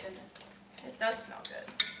 Oh my goodness. It does smell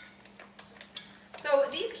good. So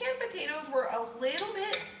these canned potatoes were a little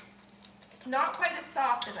bit not quite as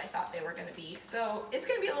soft as I thought they were gonna be. So it's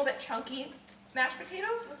gonna be a little bit chunky mashed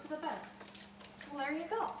potatoes. Those are the best. Well, there you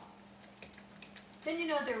go. Then you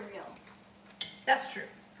know they're real. That's true.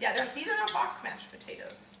 Yeah, these are not box mashed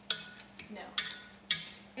potatoes. No.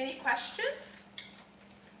 Any questions?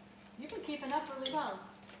 You've been keeping up really well.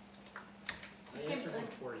 Just I give- answered one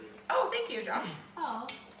for you. Oh, thank you, Josh. Oh,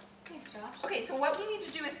 thanks, Josh. Okay, so what we need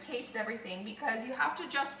to do is taste everything, because you have to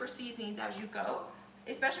adjust for seasonings as you go,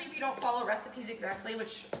 especially if you don't follow recipes exactly,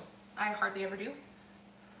 which I hardly ever do.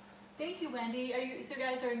 Thank you, Wendy. So you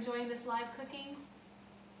guys are enjoying this live cooking?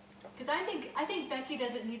 Because I think Becky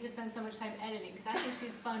doesn't need to spend so much time editing, because I think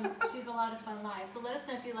she's fun. She's a lot of fun live. So let us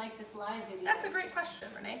know if you like this live video. That's a great question,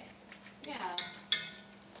 Renee. Yeah.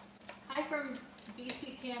 Hi from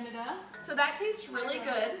BC, Canada. So that tastes really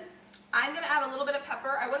good. I'm gonna add a little bit of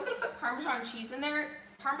pepper. I was gonna put Parmesan cheese in there.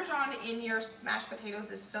 Parmesan in your mashed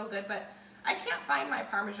potatoes is so good, but I can't find my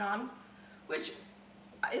Parmesan, which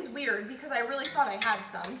is weird because I really thought I had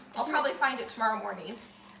some. I'll probably find it tomorrow morning.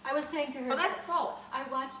 I was saying to her, But that's salt.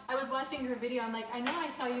 I was watching her video. I'm like, I know I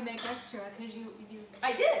saw you make extra because you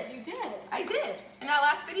I did. you did. I did. In that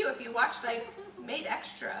last video, if you watched, I made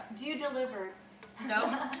extra. Do you deliver?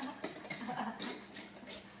 No.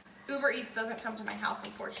 Uber Eats doesn't come to my house,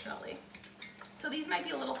 unfortunately. So these might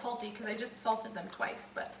be a little salty because I just salted them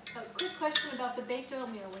twice, but. A quick question about the baked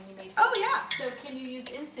oatmeal when you make. Oh yeah. So can you use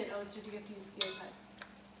instant oats or do you have to use steel cut?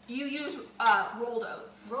 You use rolled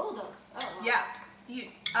oats. Rolled oats. Oh. Wow. Yeah.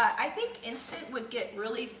 I think instant would get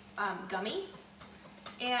really gummy,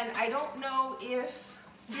 and I don't know if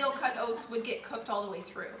steel cut oats would get cooked all the way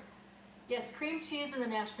through. Yes, cream cheese and the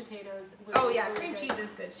mashed potatoes. Would Oh be yeah, really cream good. cheese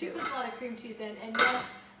is good She too. puts a lot of cream cheese in, and yes,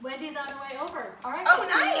 Wendy's on her way over. All right. Oh, we'll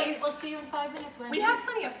see you- nice. We'll see you in 5 minutes, Wendy. We have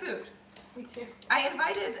plenty of food. Me too. I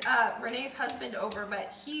invited Renee's husband over,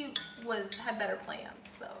 but he had better plans,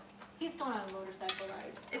 so He's going on a motorcycle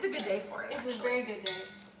ride. it's a good day for it. It's Actually. a very good day.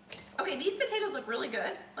 Okay, these potatoes look really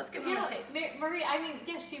good. Let's give them a taste. Marie, I mean,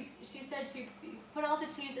 yeah, she said she put all the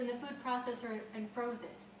cheese in the food processor and froze it.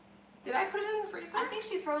 Did I put it in the freezer? I think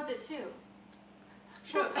she froze it too.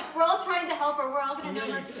 Shoot. We're all trying to help her. We're all Oh, gonna know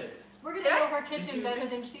yeah, her. you did. We're gonna Did I? know her kitchen You did. better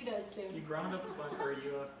than she does soon. You ground up a bunch, or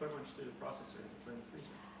you put a bunch through the processor and put it in the freezer.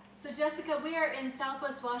 So Jessica, we are in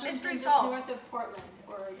Southwest Washington, Mystery just salt. north of Portland,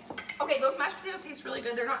 Oregon. Okay, those mashed potatoes taste really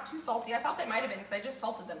good. They're not too salty. I thought they might have been because I just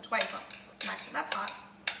salted them twice. That's hot.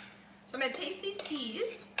 So I'm gonna taste these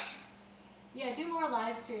peas. Yeah, do more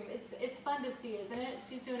live stream. It's fun to see, isn't it?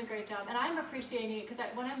 She's doing a great job, and I'm appreciating it because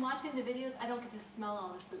when I'm watching the videos, I don't get to smell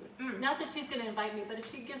all the food. Mm. Not that she's gonna invite me, but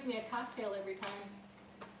if she gives me a cocktail every time,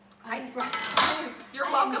 You're I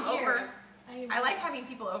am welcome here. over. I I like having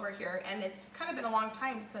people over here, and it's kind of been a long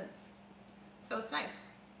time since, so it's nice.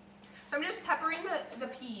 So I'm just peppering the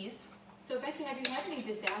peas. So Becky, have you had any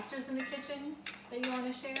disasters in the kitchen that you want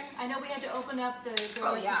to share? I know we had to open up the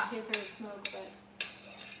Oh, doors yeah. in case there was smoke, but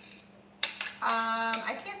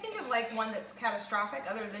I can't think of like one that's catastrophic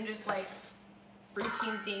other than just like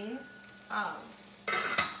routine things.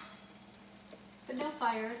 but no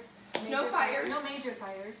fires. No fires. No major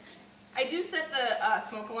fires. I do set the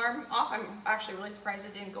smoke alarm off. I'm actually really surprised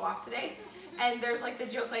it didn't go off today. And there's like the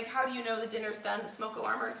joke, like, how do you know the dinner's done? The smoke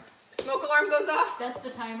alarm goes off. That's the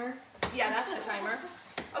timer. Yeah, that's the timer.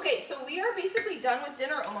 Okay, so we are basically done with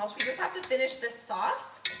dinner almost. We just have to finish this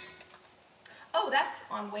sauce. Oh, that's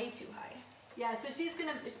on way too high. Yeah, so she's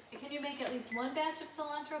gonna. Can you make at least one batch of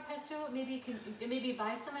cilantro pesto? Maybe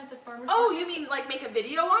buy some at the farmer's Oh, market? you mean like make a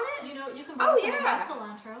video on it? You know, you can Oh, buy some yeah.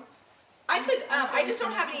 cilantro. I could. I just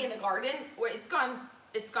don't have any in the garden. Where it's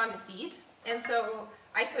gone to seed, and so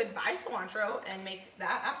I could buy cilantro and make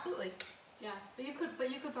that. Absolutely. Yeah, but you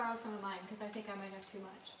could borrow some of mine because I think I might have too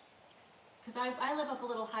much. Because I live up a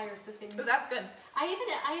little higher, so things. So that's good. I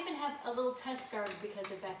even have a little test garden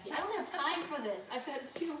because of Becky. I don't have time for this. I've got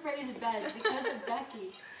 2 raised beds because of Becky.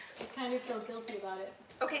 I kind of feel guilty about it.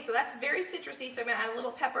 Okay, so that's very citrusy, so I'm gonna add a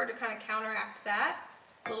little pepper to kind of counteract that.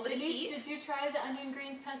 A little bit of Denise, heat. did you try the onion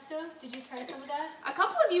greens pesto? Did you try some of that? A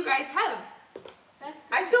couple of you guys have. That's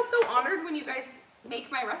great. I feel so honored when you guys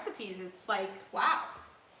make my recipes. It's like, wow.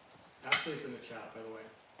 Ashley's in the chat, by the way.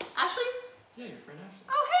 Ashley? Yeah, your friend Ashley.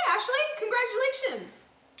 Oh, hey, Ashley. Congratulations.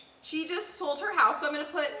 She just sold her house, so I'm going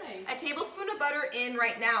to put Nice. a tablespoon of butter in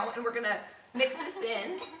right now, and we're going to mix this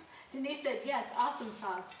in. Denise said, yes, awesome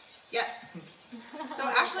sauce. Yes. So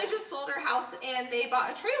Ashley just sold her house, and they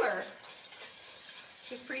bought a trailer,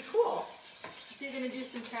 which is pretty cool. So you're going to do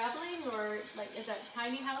some traveling, or like, is that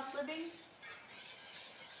tiny house living?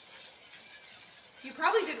 You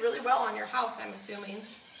probably did really well on your house, I'm assuming,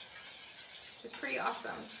 which is pretty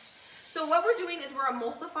awesome. So what we're doing is we're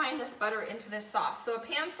emulsifying this butter into this sauce. So a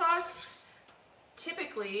pan sauce,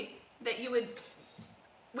 typically, that you would,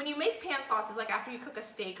 when you make pan sauces, like after you cook a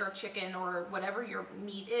steak or chicken or whatever your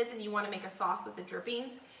meat is and you want to make a sauce with the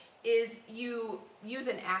drippings, is you use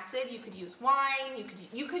an acid. You could use wine,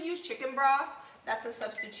 you could use chicken broth, that's a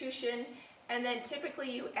substitution, and then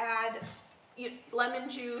typically you add lemon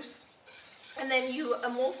juice, and then you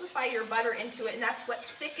emulsify your butter into it, and that's what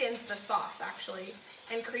thickens the sauce, actually,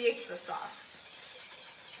 and creates the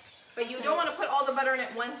sauce. But you don't want to put all the butter in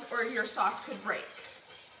at once, or your sauce could break,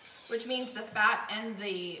 which means the fat and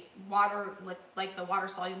the water, like the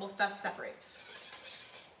water-soluble stuff,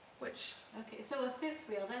 separates. Which... Okay, so a fifth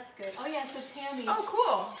wheel, that's good. Oh yeah, so Tammy. Oh,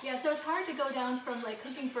 cool. Yeah, so it's hard to go down from like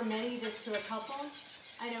cooking for many just to a couple.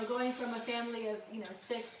 I know going from a family of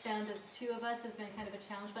 6 down to 2 of us has been kind of a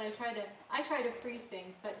challenge, but I try to freeze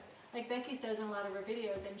things. But like Becky says in a lot of her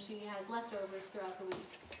videos, and she has leftovers throughout the week.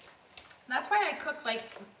 That's why I cook like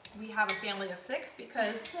we have a family of 6,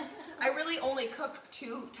 because I really only cook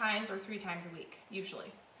 2 times or 3 times a week,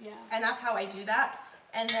 usually. Yeah. And that's how I do that.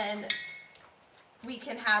 And then we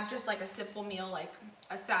can have just like a simple meal, like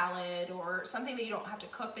a salad or something that you don't have to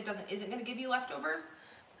cook that isn't going to give you leftovers,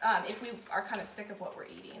 if we are kind of sick of what we're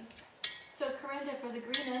eating. So Corinda, for the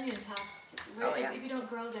green onion tops, Oh, yeah. if you don't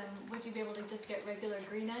grow them, would you be able to just get regular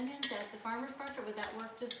green onions at the farmer's market? Would that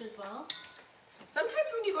work just as well?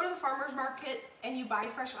 Sometimes when you go to the farmer's market and you buy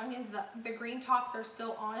fresh onions, the green tops are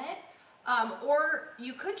still on it. Or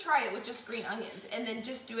you could try it with just green onions and then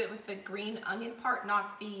just do it with the green onion part,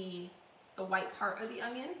 not the white part of the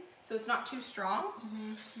onion, so it's not too strong.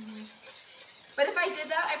 But if I did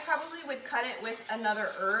that, I probably would cut it with another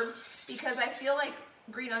herb, because I feel like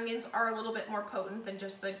green onions are a little bit more potent than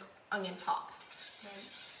just the onion tops. Right.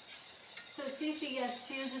 So Cece, yes,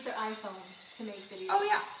 she uses her iPhone to make videos. Oh,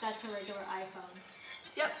 yeah. That's her regular iPhone.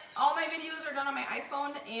 Yep, all my videos are done on my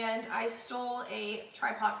iPhone, and I stole a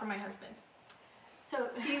tripod from my husband. So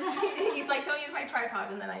He's like, don't use my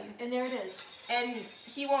tripod, and then I used it. and there it is. And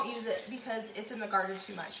he won't use it because it's in the garden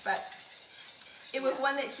too much, but it was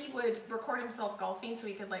one that he would record himself golfing so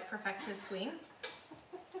he could like perfect his swing.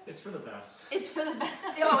 It's for the best. It's for the best.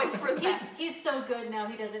 Oh, it's for the best. He's so good now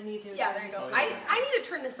he doesn't need to. Yeah, there you go. Oh, yeah. I need to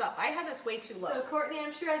turn this up. I have this way too low. So Courtney,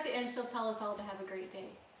 I'm sure at the end she'll tell us all to have a great day.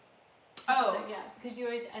 Oh. So, yeah, because you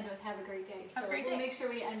always end with have a great day. So Have a great we'll day. make sure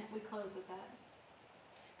we close with that.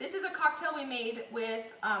 This is a cocktail we made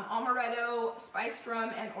with amaretto, spiced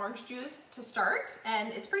rum, and orange juice to start,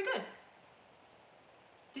 and it's pretty good.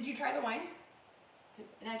 Did you try the wine?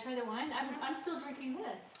 Did I try the wine? I'm still drinking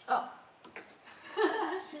this. Oh.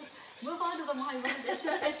 Move on to the wine.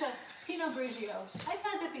 It's a Pinot Grigio. I've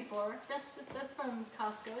had that before. That's from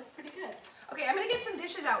Costco. It's pretty good. Okay, I'm gonna get some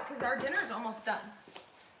dishes out because our dinner is almost done.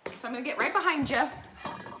 So I'm gonna get right behind you.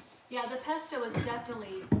 Yeah, the pesto is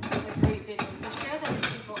definitely a great video. So share that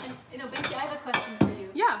with people. And Becky, I have a question for you.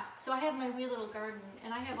 Yeah. So I have my wee little garden,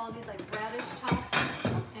 and I have all these like radish tops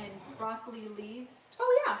and broccoli leaves.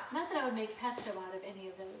 Oh yeah. Not that I would make pesto out of any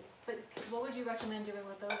of those, but what would you recommend doing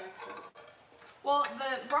with those extras? Well,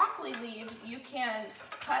 the broccoli leaves you can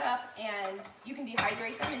cut up and you can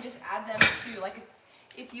dehydrate them and just add them to, like,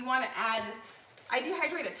 if you want to add, I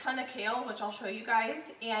dehydrate a ton of kale, which I'll show you guys,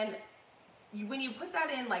 and when you put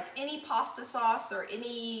that in like any pasta sauce or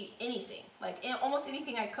anything, like almost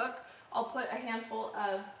anything I cook, I'll put a handful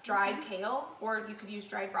of dried kale, or you could use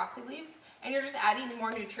dried broccoli leaves, and you're just adding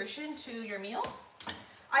more nutrition to your meal.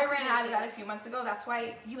 I ran out of that a few months ago. That's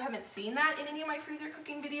why you haven't seen that in any of my freezer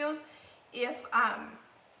cooking videos. If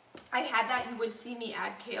I had that, you would see me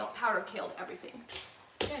add kale, powdered kale to everything.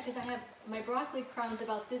 Yeah, because I have my broccoli crowns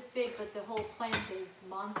about this big, but the whole plant is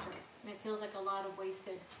monstrous, and it feels like a lot of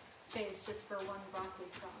wasted space just for one broccoli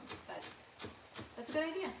crown. But that's a good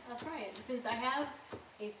idea. I'll try it. Since I have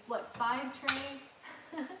a 5-tray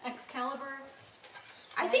Excalibur.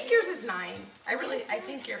 I think yours is 9. I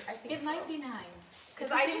think It so. might be 9.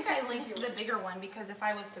 Because It's the I same think I size as linked yours. the bigger one because if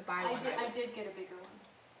I was to buy one, I would. did get a bigger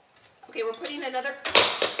one. Okay, we're putting another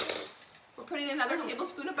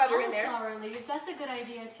tablespoon of butter in there. Cauliflower leaves, that's a good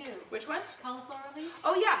idea too. Which one? Cauliflower leaves?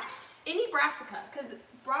 Oh yeah, any brassica, because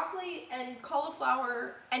broccoli and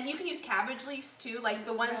cauliflower, and you can use cabbage leaves too, like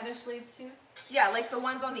the ones, Radish leaves too? yeah, like the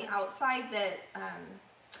ones on the outside that,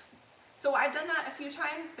 so I've done that a few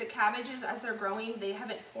times. The cabbages, as they're growing, they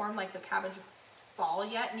haven't formed like the cabbage ball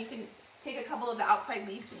yet, and you can take a couple of the outside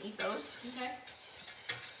leaves and eat those. Okay.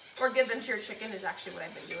 Or give them to your chicken is actually what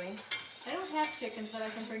I've been doing. I don't have chickens, but I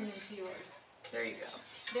can bring them to yours. There you go.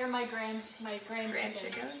 They're my grand Grand chickens.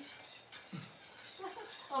 chickens.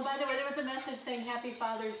 Oh, by the way, there was a message saying Happy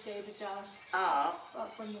Father's Day to Josh Oh,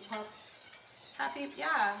 from the pups. happy,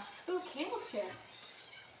 yeah. Ooh, kale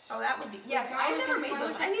chips. Oh, that would be, yes, With I garlic never and made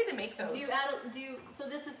those. I parmesan. need to make those. Do you add, so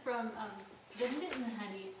this is from the Mitten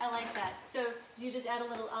Honey. I like that. So do you just add a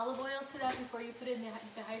little olive oil to that before you put it in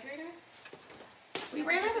the hydrator? We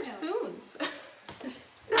ran out of No. spoons.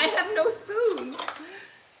 I have no spoons.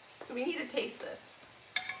 So we need to taste this.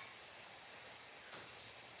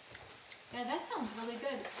 Yeah, that sounds really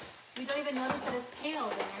good. We don't even notice that it's kale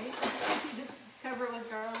then, right? Just cover it with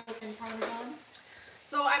garlic and parmesan.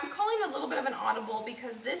 So I'm calling a little bit of an audible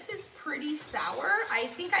because this is pretty sour. I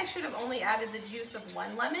think I should have only added the juice of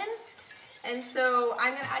 1 lemon. And so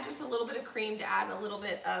I'm gonna add just a little bit of cream to add a little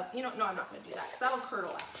bit of, no, I'm not gonna do that because that'll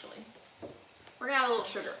curdle actually. We're gonna add a little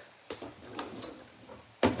sugar.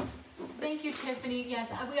 Thank you, Tiffany. Yes,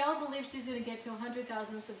 we all believe she's going to get to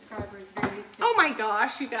 100,000 subscribers very soon. Oh my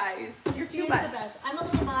gosh, you guys, you're She too is much. the best. I'm a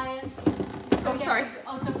little biased. Oh, yes, sorry.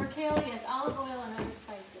 Oh, so for kale, yes, olive oil and other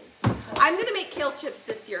spices. So, I'm gonna make kale chips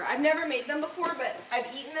this year. I've never made them before, but I've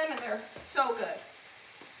eaten them and they're so good.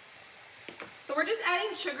 So we're just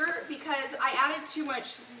adding sugar because I added too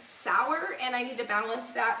much sour and I need to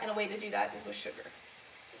balance that, and a way to do that is with sugar.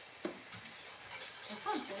 that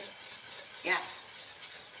sounds good. Yeah.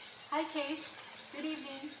 Hi, Kate. Good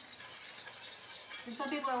evening. And some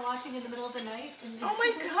people are watching in the middle of the night. And Oh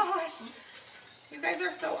my gosh. You guys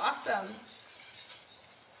are so awesome.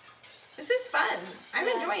 This is fun. I'm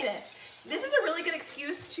Yeah. enjoying it. This is a really good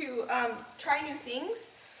excuse to try new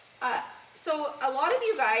things. So a lot of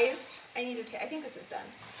you guys, I think this is done.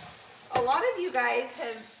 A lot of you guys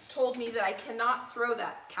have told me that I cannot throw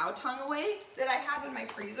that cow tongue away that I have in my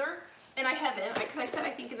freezer. And I haven't, because I said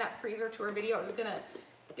I think in that freezer tour video I was gonna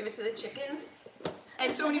give it to the chickens.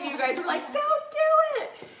 And so many of you guys were like, don't do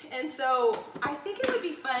it. And so I think it would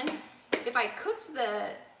be fun if I cooked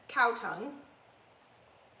the cow tongue.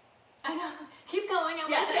 I know. Keep going. I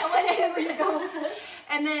Yeah. want to see where you're going with this.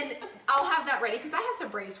 And then I'll have that ready because that has to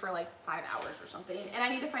braise for like 5 hours or something. And I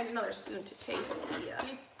need to find another spoon to taste the.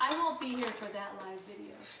 I won't be here for that live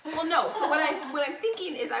video. Well, no. So what I'm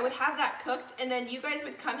thinking is I would have that cooked, and then you guys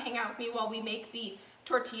would come hang out with me while we make the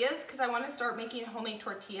tortillas, because I want to start making homemade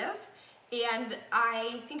tortillas. And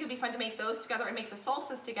I think it'd be fun to make those together and make the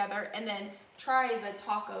salsas together, and then try the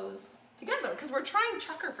tacos together because we're trying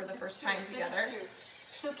chucker for the first time together. That's true.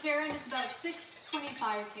 So Karen, it's about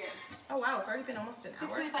 6:25 here. Oh wow, it's already been almost an hour.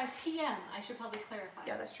 6:25 p.m. I should probably clarify.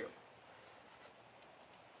 Yeah, that's true.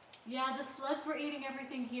 Yeah, the slugs were eating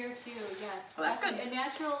everything here too. Yes. Oh, that's good. A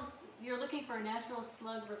natural. You're looking for a natural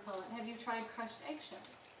slug repellent. Have you tried crushed eggshells?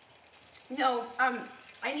 No,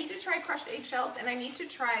 I need to try crushed eggshells, and I need to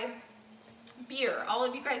try beer. All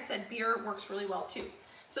of you guys said beer works really well too.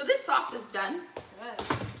 So this sauce is done.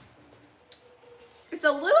 Good. It's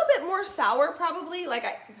a little bit more sour probably. Like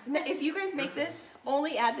if you guys make this,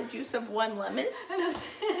 only add the juice of 1 lemon.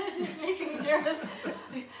 It's making me nervous.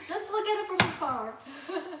 Let's look at it from afar.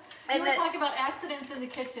 And We were then- talking about accidents in the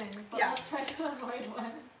kitchen, but Yeah. let's try to avoid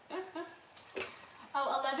one.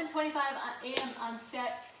 Oh, 11:25 a.m. on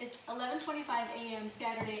set. It's 11:25 a.m.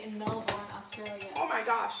 Saturday in Melbourne, Australia. Oh my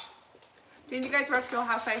gosh. Did you guys watch Real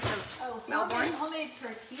Housewives of Oh, Melbourne? homemade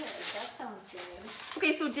tortillas. That sounds good.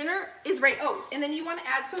 Okay, so dinner is right. Oh, and then you want to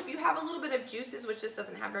add, so if you have a little bit of juices, which this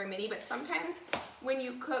doesn't have very many, but sometimes when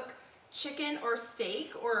you cook chicken or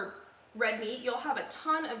steak or red meat, you'll have a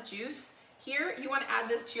ton of juice. Here, you want to add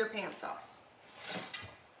this to your pan sauce,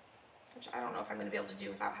 which I don't know if I'm going to be able to do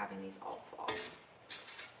without having these all fall.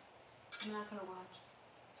 I'm not gonna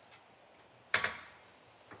watch.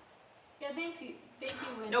 Yeah, thank you,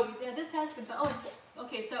 Wendy. Nope. Yeah, this has been. Oh, it's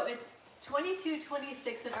okay. So it's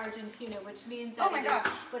 22:26 in Argentina, which means that Oh my it is-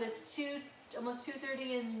 gosh. but it's almost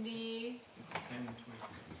 2:30 in the. It's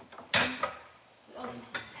 10:26. Oh,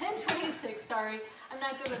 10:26. Sorry, I'm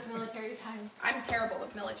not good with military time. I'm terrible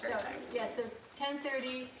with military So time. yeah, so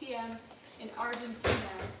 10:30 p.m. in Argentina.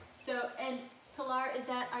 So and Pilar, is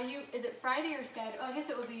it Friday or Saturday? Oh, I guess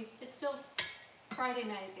it would be. It's still Friday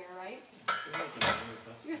night there, right? We're making a food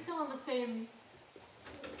festival. You're still in the same,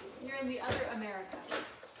 you're in the other America.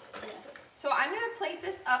 Yes. So I'm gonna plate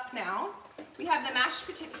this up now. We have the mashed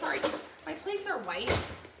potato, sorry, my plates are white.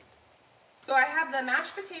 So I have the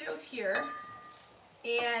mashed potatoes here,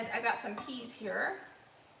 and I got some peas here.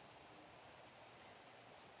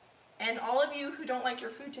 And all of you who don't like your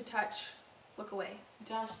food to touch, look away.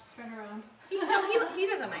 Josh, turn around. No, he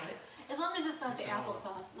doesn't mind it. As long as it's not the It's not.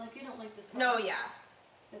 applesauce. Like, you don't like the sauce. No, yeah.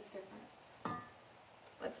 That's different.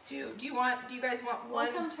 Let's do you guys want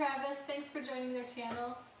one? Welcome, Travis. Thanks for joining their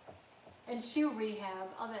channel. And shoe rehab.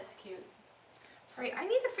 Oh, that's cute. All right, I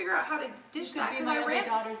need to figure out how to You dish could that be because my I other ran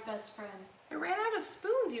daughter's best friend. out of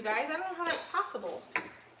spoons, you guys. I don't know how that's possible.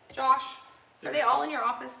 Josh, are they all in your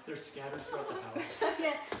office? They're scattered throughout the house.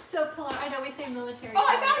 Yeah, so Pilar, I know we say military Oh,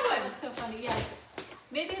 I time. found one! That's so funny, yes.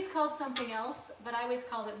 Maybe it's called something else, but I always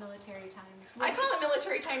called it military time. I call it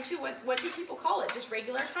military time too. What do people call it? Just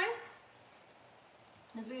regular time?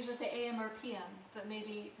 As we usually say AM or PM, but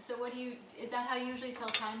maybe, so what do you, is that how you usually tell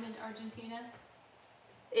time in Argentina?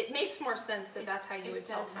 It makes more sense that that's how you would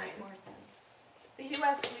tell It does time. make more sense. The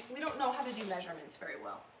U.S. we don't know how to do measurements very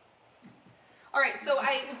well. All right, so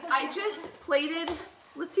I just plated.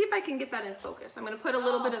 Let's see if I can get that in focus. I'm gonna put a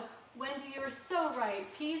little bit of. Wendy, you were so right.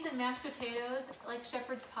 Peas and mashed potatoes, like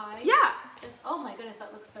shepherd's pie. Yeah. Oh my goodness,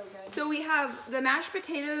 that looks so good. So we have the mashed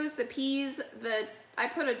potatoes, the peas, I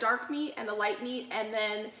put a dark meat and a light meat, and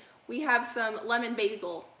then we have some lemon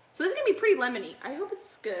basil. So this is gonna be pretty lemony. I hope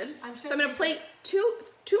it's good. I'm sure So I'm gonna it's plate two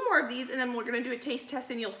more of these, and then we're gonna do a taste test,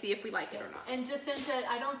 and you'll see if we like it or not. And Jacinta,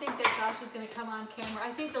 I don't think that Josh is going to come on camera.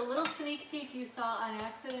 I think the little sneak peek you saw on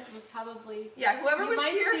accident was probably. Yeah, whoever was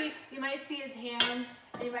here. You might see his hands,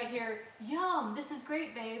 and you might hear, "Yum, this is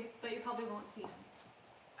great, babe," but you probably won't see him.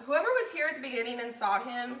 Whoever was here at the beginning and saw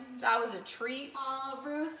him, that was a treat.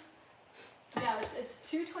 Ruth. Yeah, it's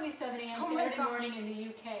 2:27 a.m. Oh my Saturday gosh. morning in the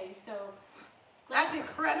UK. So. That's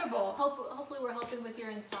incredible. Hopefully we're helping with your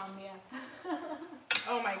insomnia.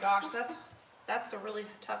 Oh my gosh, that's a really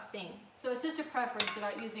tough thing. So it's just a preference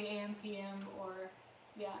about using AM, PM, or,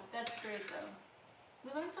 yeah, that's great though.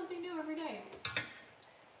 We learn something new every day.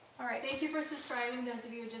 All right. Thank you for subscribing, those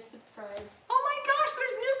of you who just subscribed. Oh my gosh,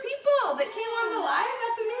 there's new people that came on the live.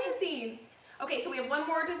 That's amazing. Okay, so we have one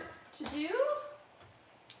more to do.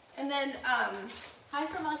 And then, Hi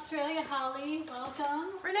from Australia, Holly,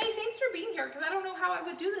 welcome. Renee, thanks for being here because I don't know how I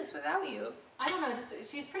would do this without you. I don't know,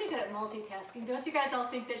 she's pretty good at multitasking. Don't you guys all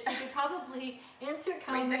think that she could probably answer Read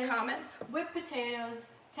comments, the comments. whip potatoes,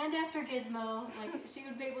 tend after Gizmo, like she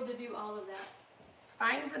would be able to do all of that.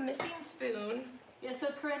 Find the missing spoon. Yeah,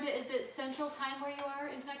 so Corinda, is it Central Time where you are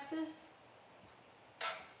in Texas?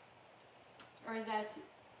 Or is that,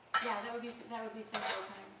 yeah, that would be Central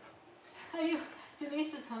Time. How you,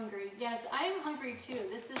 Denise is hungry. Yes, I am hungry too.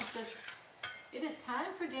 This is just, it is time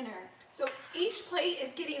for dinner. So each plate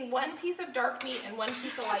is getting one piece of dark meat and one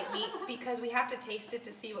piece of light meat because we have to taste it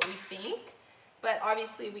to see what we think. But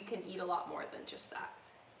obviously we can eat a lot more than just that.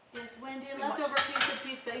 Yes, Wendy, Too leftover much. piece of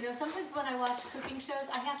pizza. You know, sometimes when I watch cooking shows,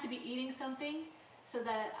 I have to be eating something so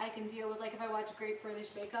that I can deal with, like if I watch Great British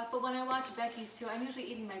Bake Off. But when I watch Becky's too, I'm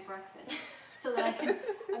usually eating my breakfast so that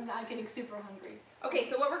I'm not getting super hungry. Okay,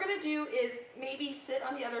 so what we're gonna do is maybe sit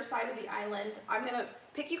on the other side of the island. I'm gonna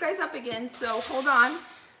pick you guys up again, so hold on.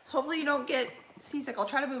 Hopefully you don't get seasick. I'll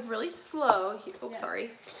try to move really slow. Oops, Yes.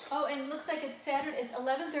 Sorry. Oh, and it looks like it's Saturday. It's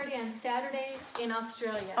 11:30 on Saturday in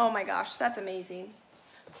Australia. Oh my gosh, that's amazing.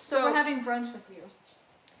 So we're having brunch with you.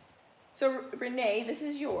 So Renee, this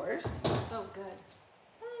is yours. Oh, good.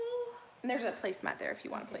 And there's a placemat there if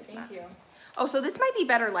you want a Okay, placemat. thank you. Oh, so this might be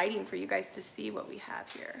better lighting for you guys to see what we have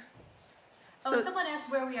here. Oh, So someone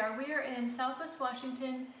asked where we are. We are in Southwest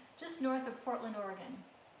Washington, just north of Portland, Oregon.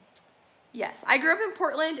 yes, I grew up in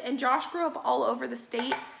Portland, and Josh grew up all over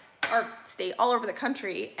the all over the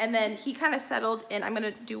country, and then he kind of settled in. I'm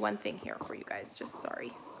gonna do one thing here for you guys. Just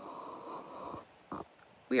sorry.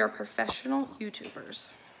 We are professional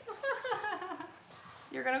YouTubers.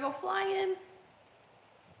 You're gonna go flying.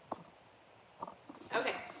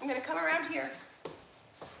 Okay, I'm gonna come around here.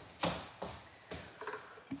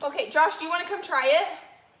 Okay, Josh, do you want to come try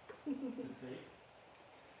it? Is it safe?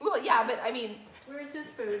 Well, yeah, but I mean, Where's this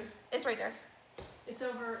food? it's right there. It's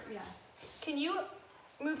over, yeah. Can you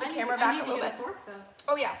move the I need camera to, back I need a to little get bit? a fork though.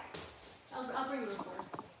 Oh yeah. I'll bring you a fork.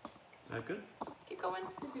 That good? Keep going.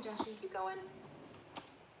 Excuse me, Joshy. Keep going.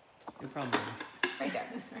 No problem. Right there.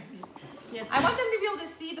 That's right. Yes. I want them to be able to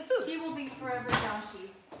see the food. He will be forever Joshy.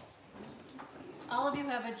 All of you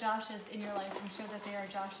have a Joshes in your life. I'm sure that they are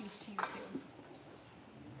Joshies to you too.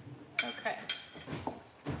 Okay.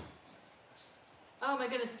 Oh my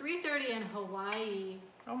goodness, 3:30 in Hawaii.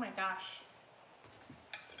 Oh my gosh.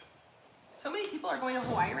 So many people are going to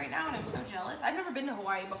Hawaii right now and I'm so jealous. I've never been to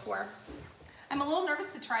Hawaii before. I'm a little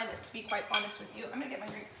nervous to try this, to be quite honest with you. I'm gonna get my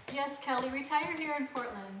drink. Yes, Kelly, retire here in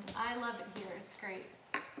Portland. I love it here. It's great.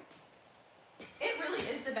 It really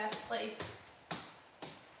is the best place.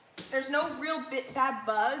 There's no real bad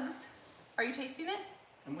bugs. Are you tasting it?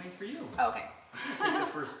 I'm waiting for you. Oh, okay. Take the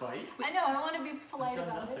first bite. I know, I want to be polite I've done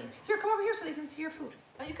about nothing. it. Here, come over here so they can see your food.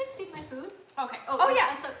 Oh, you can see my food? Okay. Oh, Oh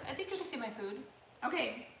yeah. I think you can see my food.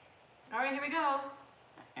 Okay. All right, here we go.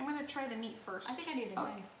 I'm gonna try the meat first. I think I need a Oh,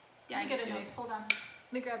 knife. yeah, I Let me get do a too. knife. Hold on.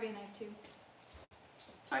 Let me grab you a knife too.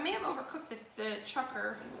 So I may have overcooked the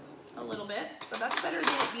chucker a little bit, but that's better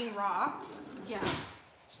than it being raw. Yeah.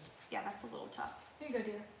 Yeah, that's a little tough. Here you go,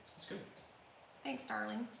 dear. It's good. Thanks,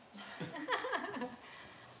 darling.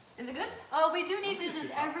 Is it good? Oh, we do need to do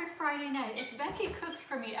this every Friday night. If Becky cooks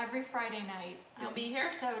for me every Friday night, You'll I'm be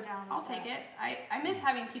here? So down with I'll take it. I miss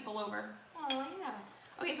having people over. Oh yeah.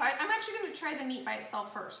 Okay, so I'm actually gonna try the meat by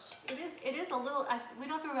itself first. It is a little. We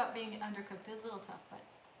don't talk about being undercooked. It's a little tough, but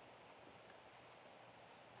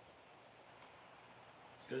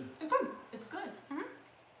It's good. It's good. it's good.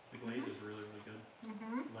 The glaze is really, really good.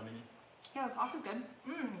 Mm-hmm. Lemony. Yeah, the sauce is good.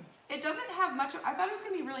 Mm. It doesn't have much. I thought it was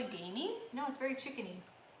gonna be really gamey. No, it's very chickeny.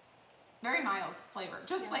 Very mild flavor,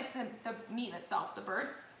 just Yeah. like the meat itself, the bird.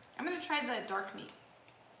 I'm gonna try the dark meat.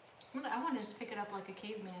 I want to just pick it up like a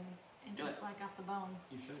caveman and Do do it. it like off the bone.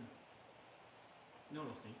 You should. No, no,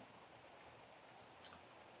 see.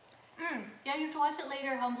 Yeah, you have to watch it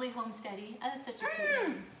later. Humbly Homesteady. That's such a cute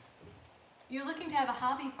name. You're looking to have a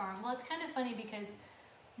hobby farm. Well, it's kind of funny because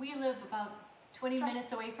we live about 20 Josh.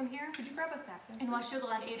 minutes away from here Could you grab us napkin? in Washougal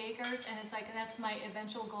on 8 acres, and it's like that's my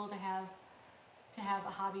eventual goal to have a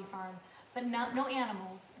hobby farm, but no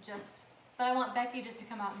animals. But I want Becky just to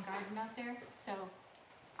come out and garden out there. So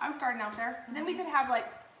I would garden out there. And then we could have like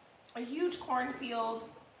a huge cornfield,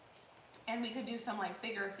 and we could do some like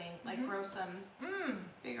bigger thing, like grow some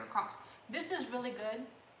bigger crops. this is really good.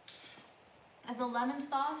 And the lemon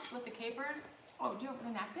sauce with the capers. Oh, do you have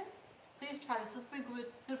a napkin? Please try this. This is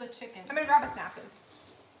good with chicken. I'm gonna grab us napkins.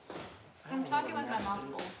 I I'm don't know talking what with my I'm mouth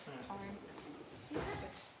doing. full. Alright, Sorry.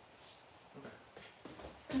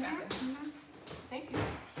 Okay. Napkin. Thank you.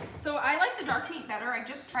 So I like the dark meat better. I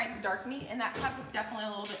just tried the dark meat, and that has definitely a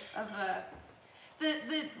little bit of a.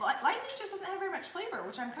 The light meat just doesn't have very much flavor,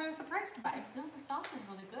 which I'm kind of surprised by. No, the sauce is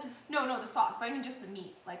really good. No, the sauce, but I mean just the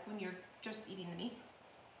meat, like when you're just eating the meat.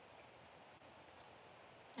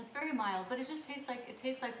 It's very mild, but it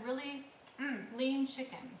tastes like really lean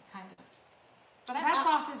chicken, kind of. But That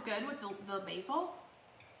sauce is good with the basil.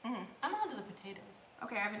 I'm on to the potatoes.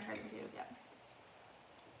 Okay, I haven't tried the potatoes yet.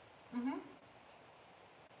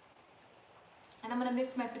 And I'm gonna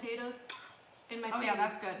mix my potatoes in my. Oh yeah, peas.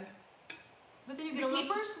 that's good. But then you The get a little.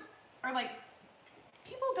 capers are like,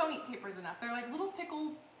 people don't eat capers enough. They're like little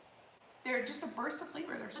pickled. They're just a burst of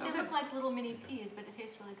flavor. They're But so they good. look like little mini peas, but it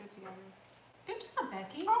tastes really good together. Good job,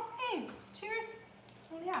 Becky. Oh, thanks. Cheers.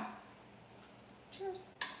 Oh yeah. Cheers.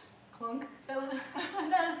 Clunk. That was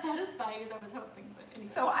not as satisfying as I was hoping, but anyway.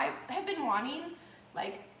 So I have been wanting,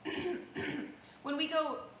 like, when we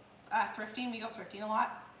go thrifting, we go thrifting a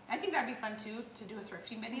lot. I think that'd be fun too, to do a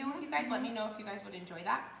thrifting video with you guys. Let me know if you guys would enjoy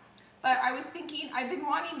that. But I was thinking, I've been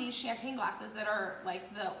wanting these champagne glasses that are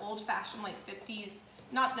like the old fashioned, like 50s,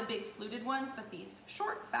 not the big fluted ones, but these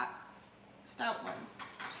short, fat, stout ones.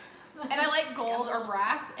 And I like gold or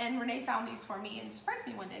brass, and Renee found these for me and surprised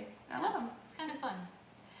me one day. I love them. It's kind of fun.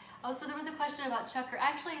 Oh, so there was a question about chucker.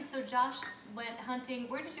 Actually, so Josh went hunting.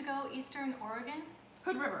 Where did you go? Eastern Oregon?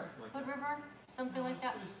 Hood River. Hood River? Something like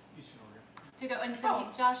that? Eastern Oregon. To go, and so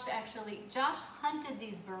Oh. Josh hunted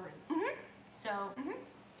these birds. Mhm.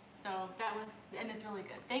 So that was, and it's really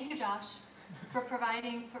good. Thank you, Josh, for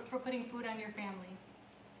for putting food on your family.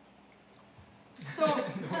 So,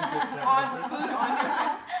 on food on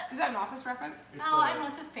your, is that an office reference? It's Oh, I don't know,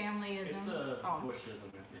 it's a familyism. It's a Oh. Bushism,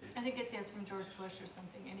 I think. I think it's from George Bush or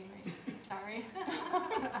something. Anyway, sorry.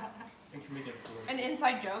 Thanks for making it cool. An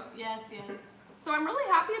inside joke. yes. So I'm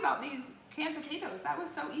really happy about these canned potatoes. That was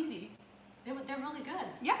so easy. They're really good.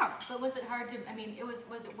 Yeah. But was it hard to? I mean,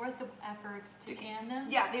 was it worth the effort to can them?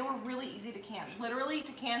 Yeah, they were really easy to can. Literally,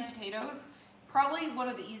 to can potatoes, probably one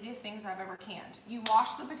of the easiest things I've ever canned. You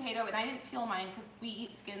wash the potato, and I didn't peel mine because we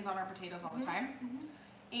eat skins on our potatoes all the time.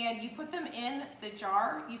 And you put them in the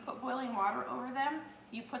jar, you put boiling water over them,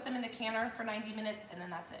 you put them in the canner for 90 minutes, and then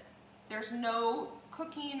that's it. There's no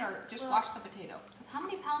cooking or just Well- wash the potato. Because how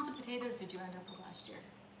many pounds of potatoes did you end up with last year?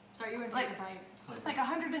 Sorry, you were Like- just a bite. Like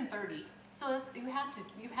 130. So that's, you have to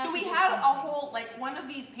So we do have a something. whole, like, one of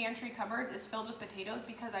these pantry cupboards is filled with potatoes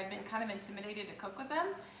because I've been kind of intimidated to cook with them.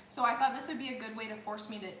 So I thought this would be a good way to force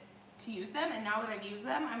me to use them. And now that I've used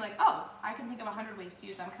them, I'm like, oh, I can think of 100 ways to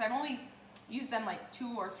use them because I've only used them like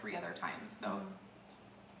 2 or 3 other times. So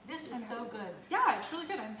This I'm is so happy with this. good. Yeah, it's really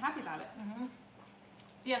good. I'm happy about it. Mm-hmm.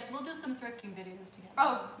 Yes, we'll do some thrifting videos together.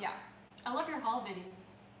 Oh, yeah. I love your haul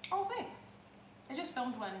videos. Oh, thanks. I just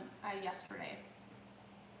filmed one yesterday.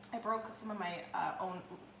 I broke some of my own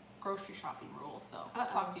grocery shopping rules, so I'll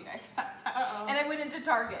talk to you guys about that. Uh-oh. And I went into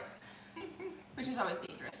Target, which is always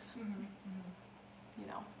dangerous. Mm-hmm. You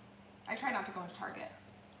know, I try not to go into Target.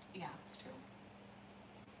 Yeah, it's true.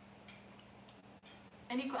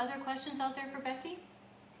 Any other questions out there for Becky?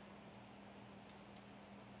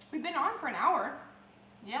 We've been on for an hour.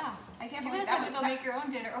 Yeah. I can't You believe guys that have to went, go make your own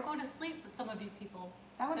dinner or go to sleep, some of you people.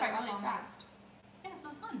 that went that by are really up all night. fast. Yeah, so it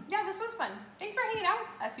was fun. Yeah, this was fun. Thanks for hanging out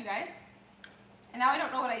with us, you guys. And now I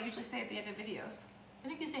don't know what I usually say at the end of videos. I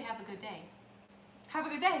think you say have a good day. Have a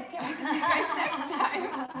good day. Can't wait to see you guys next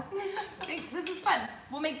time. This is fun.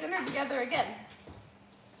 We'll make dinner together again.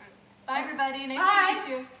 Bye everybody, nice Bye. to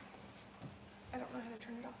meet you. I don't know how to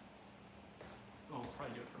turn it off. Oh, we'll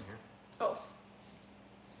probably do it from here. Oh.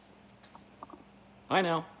 I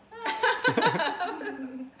know.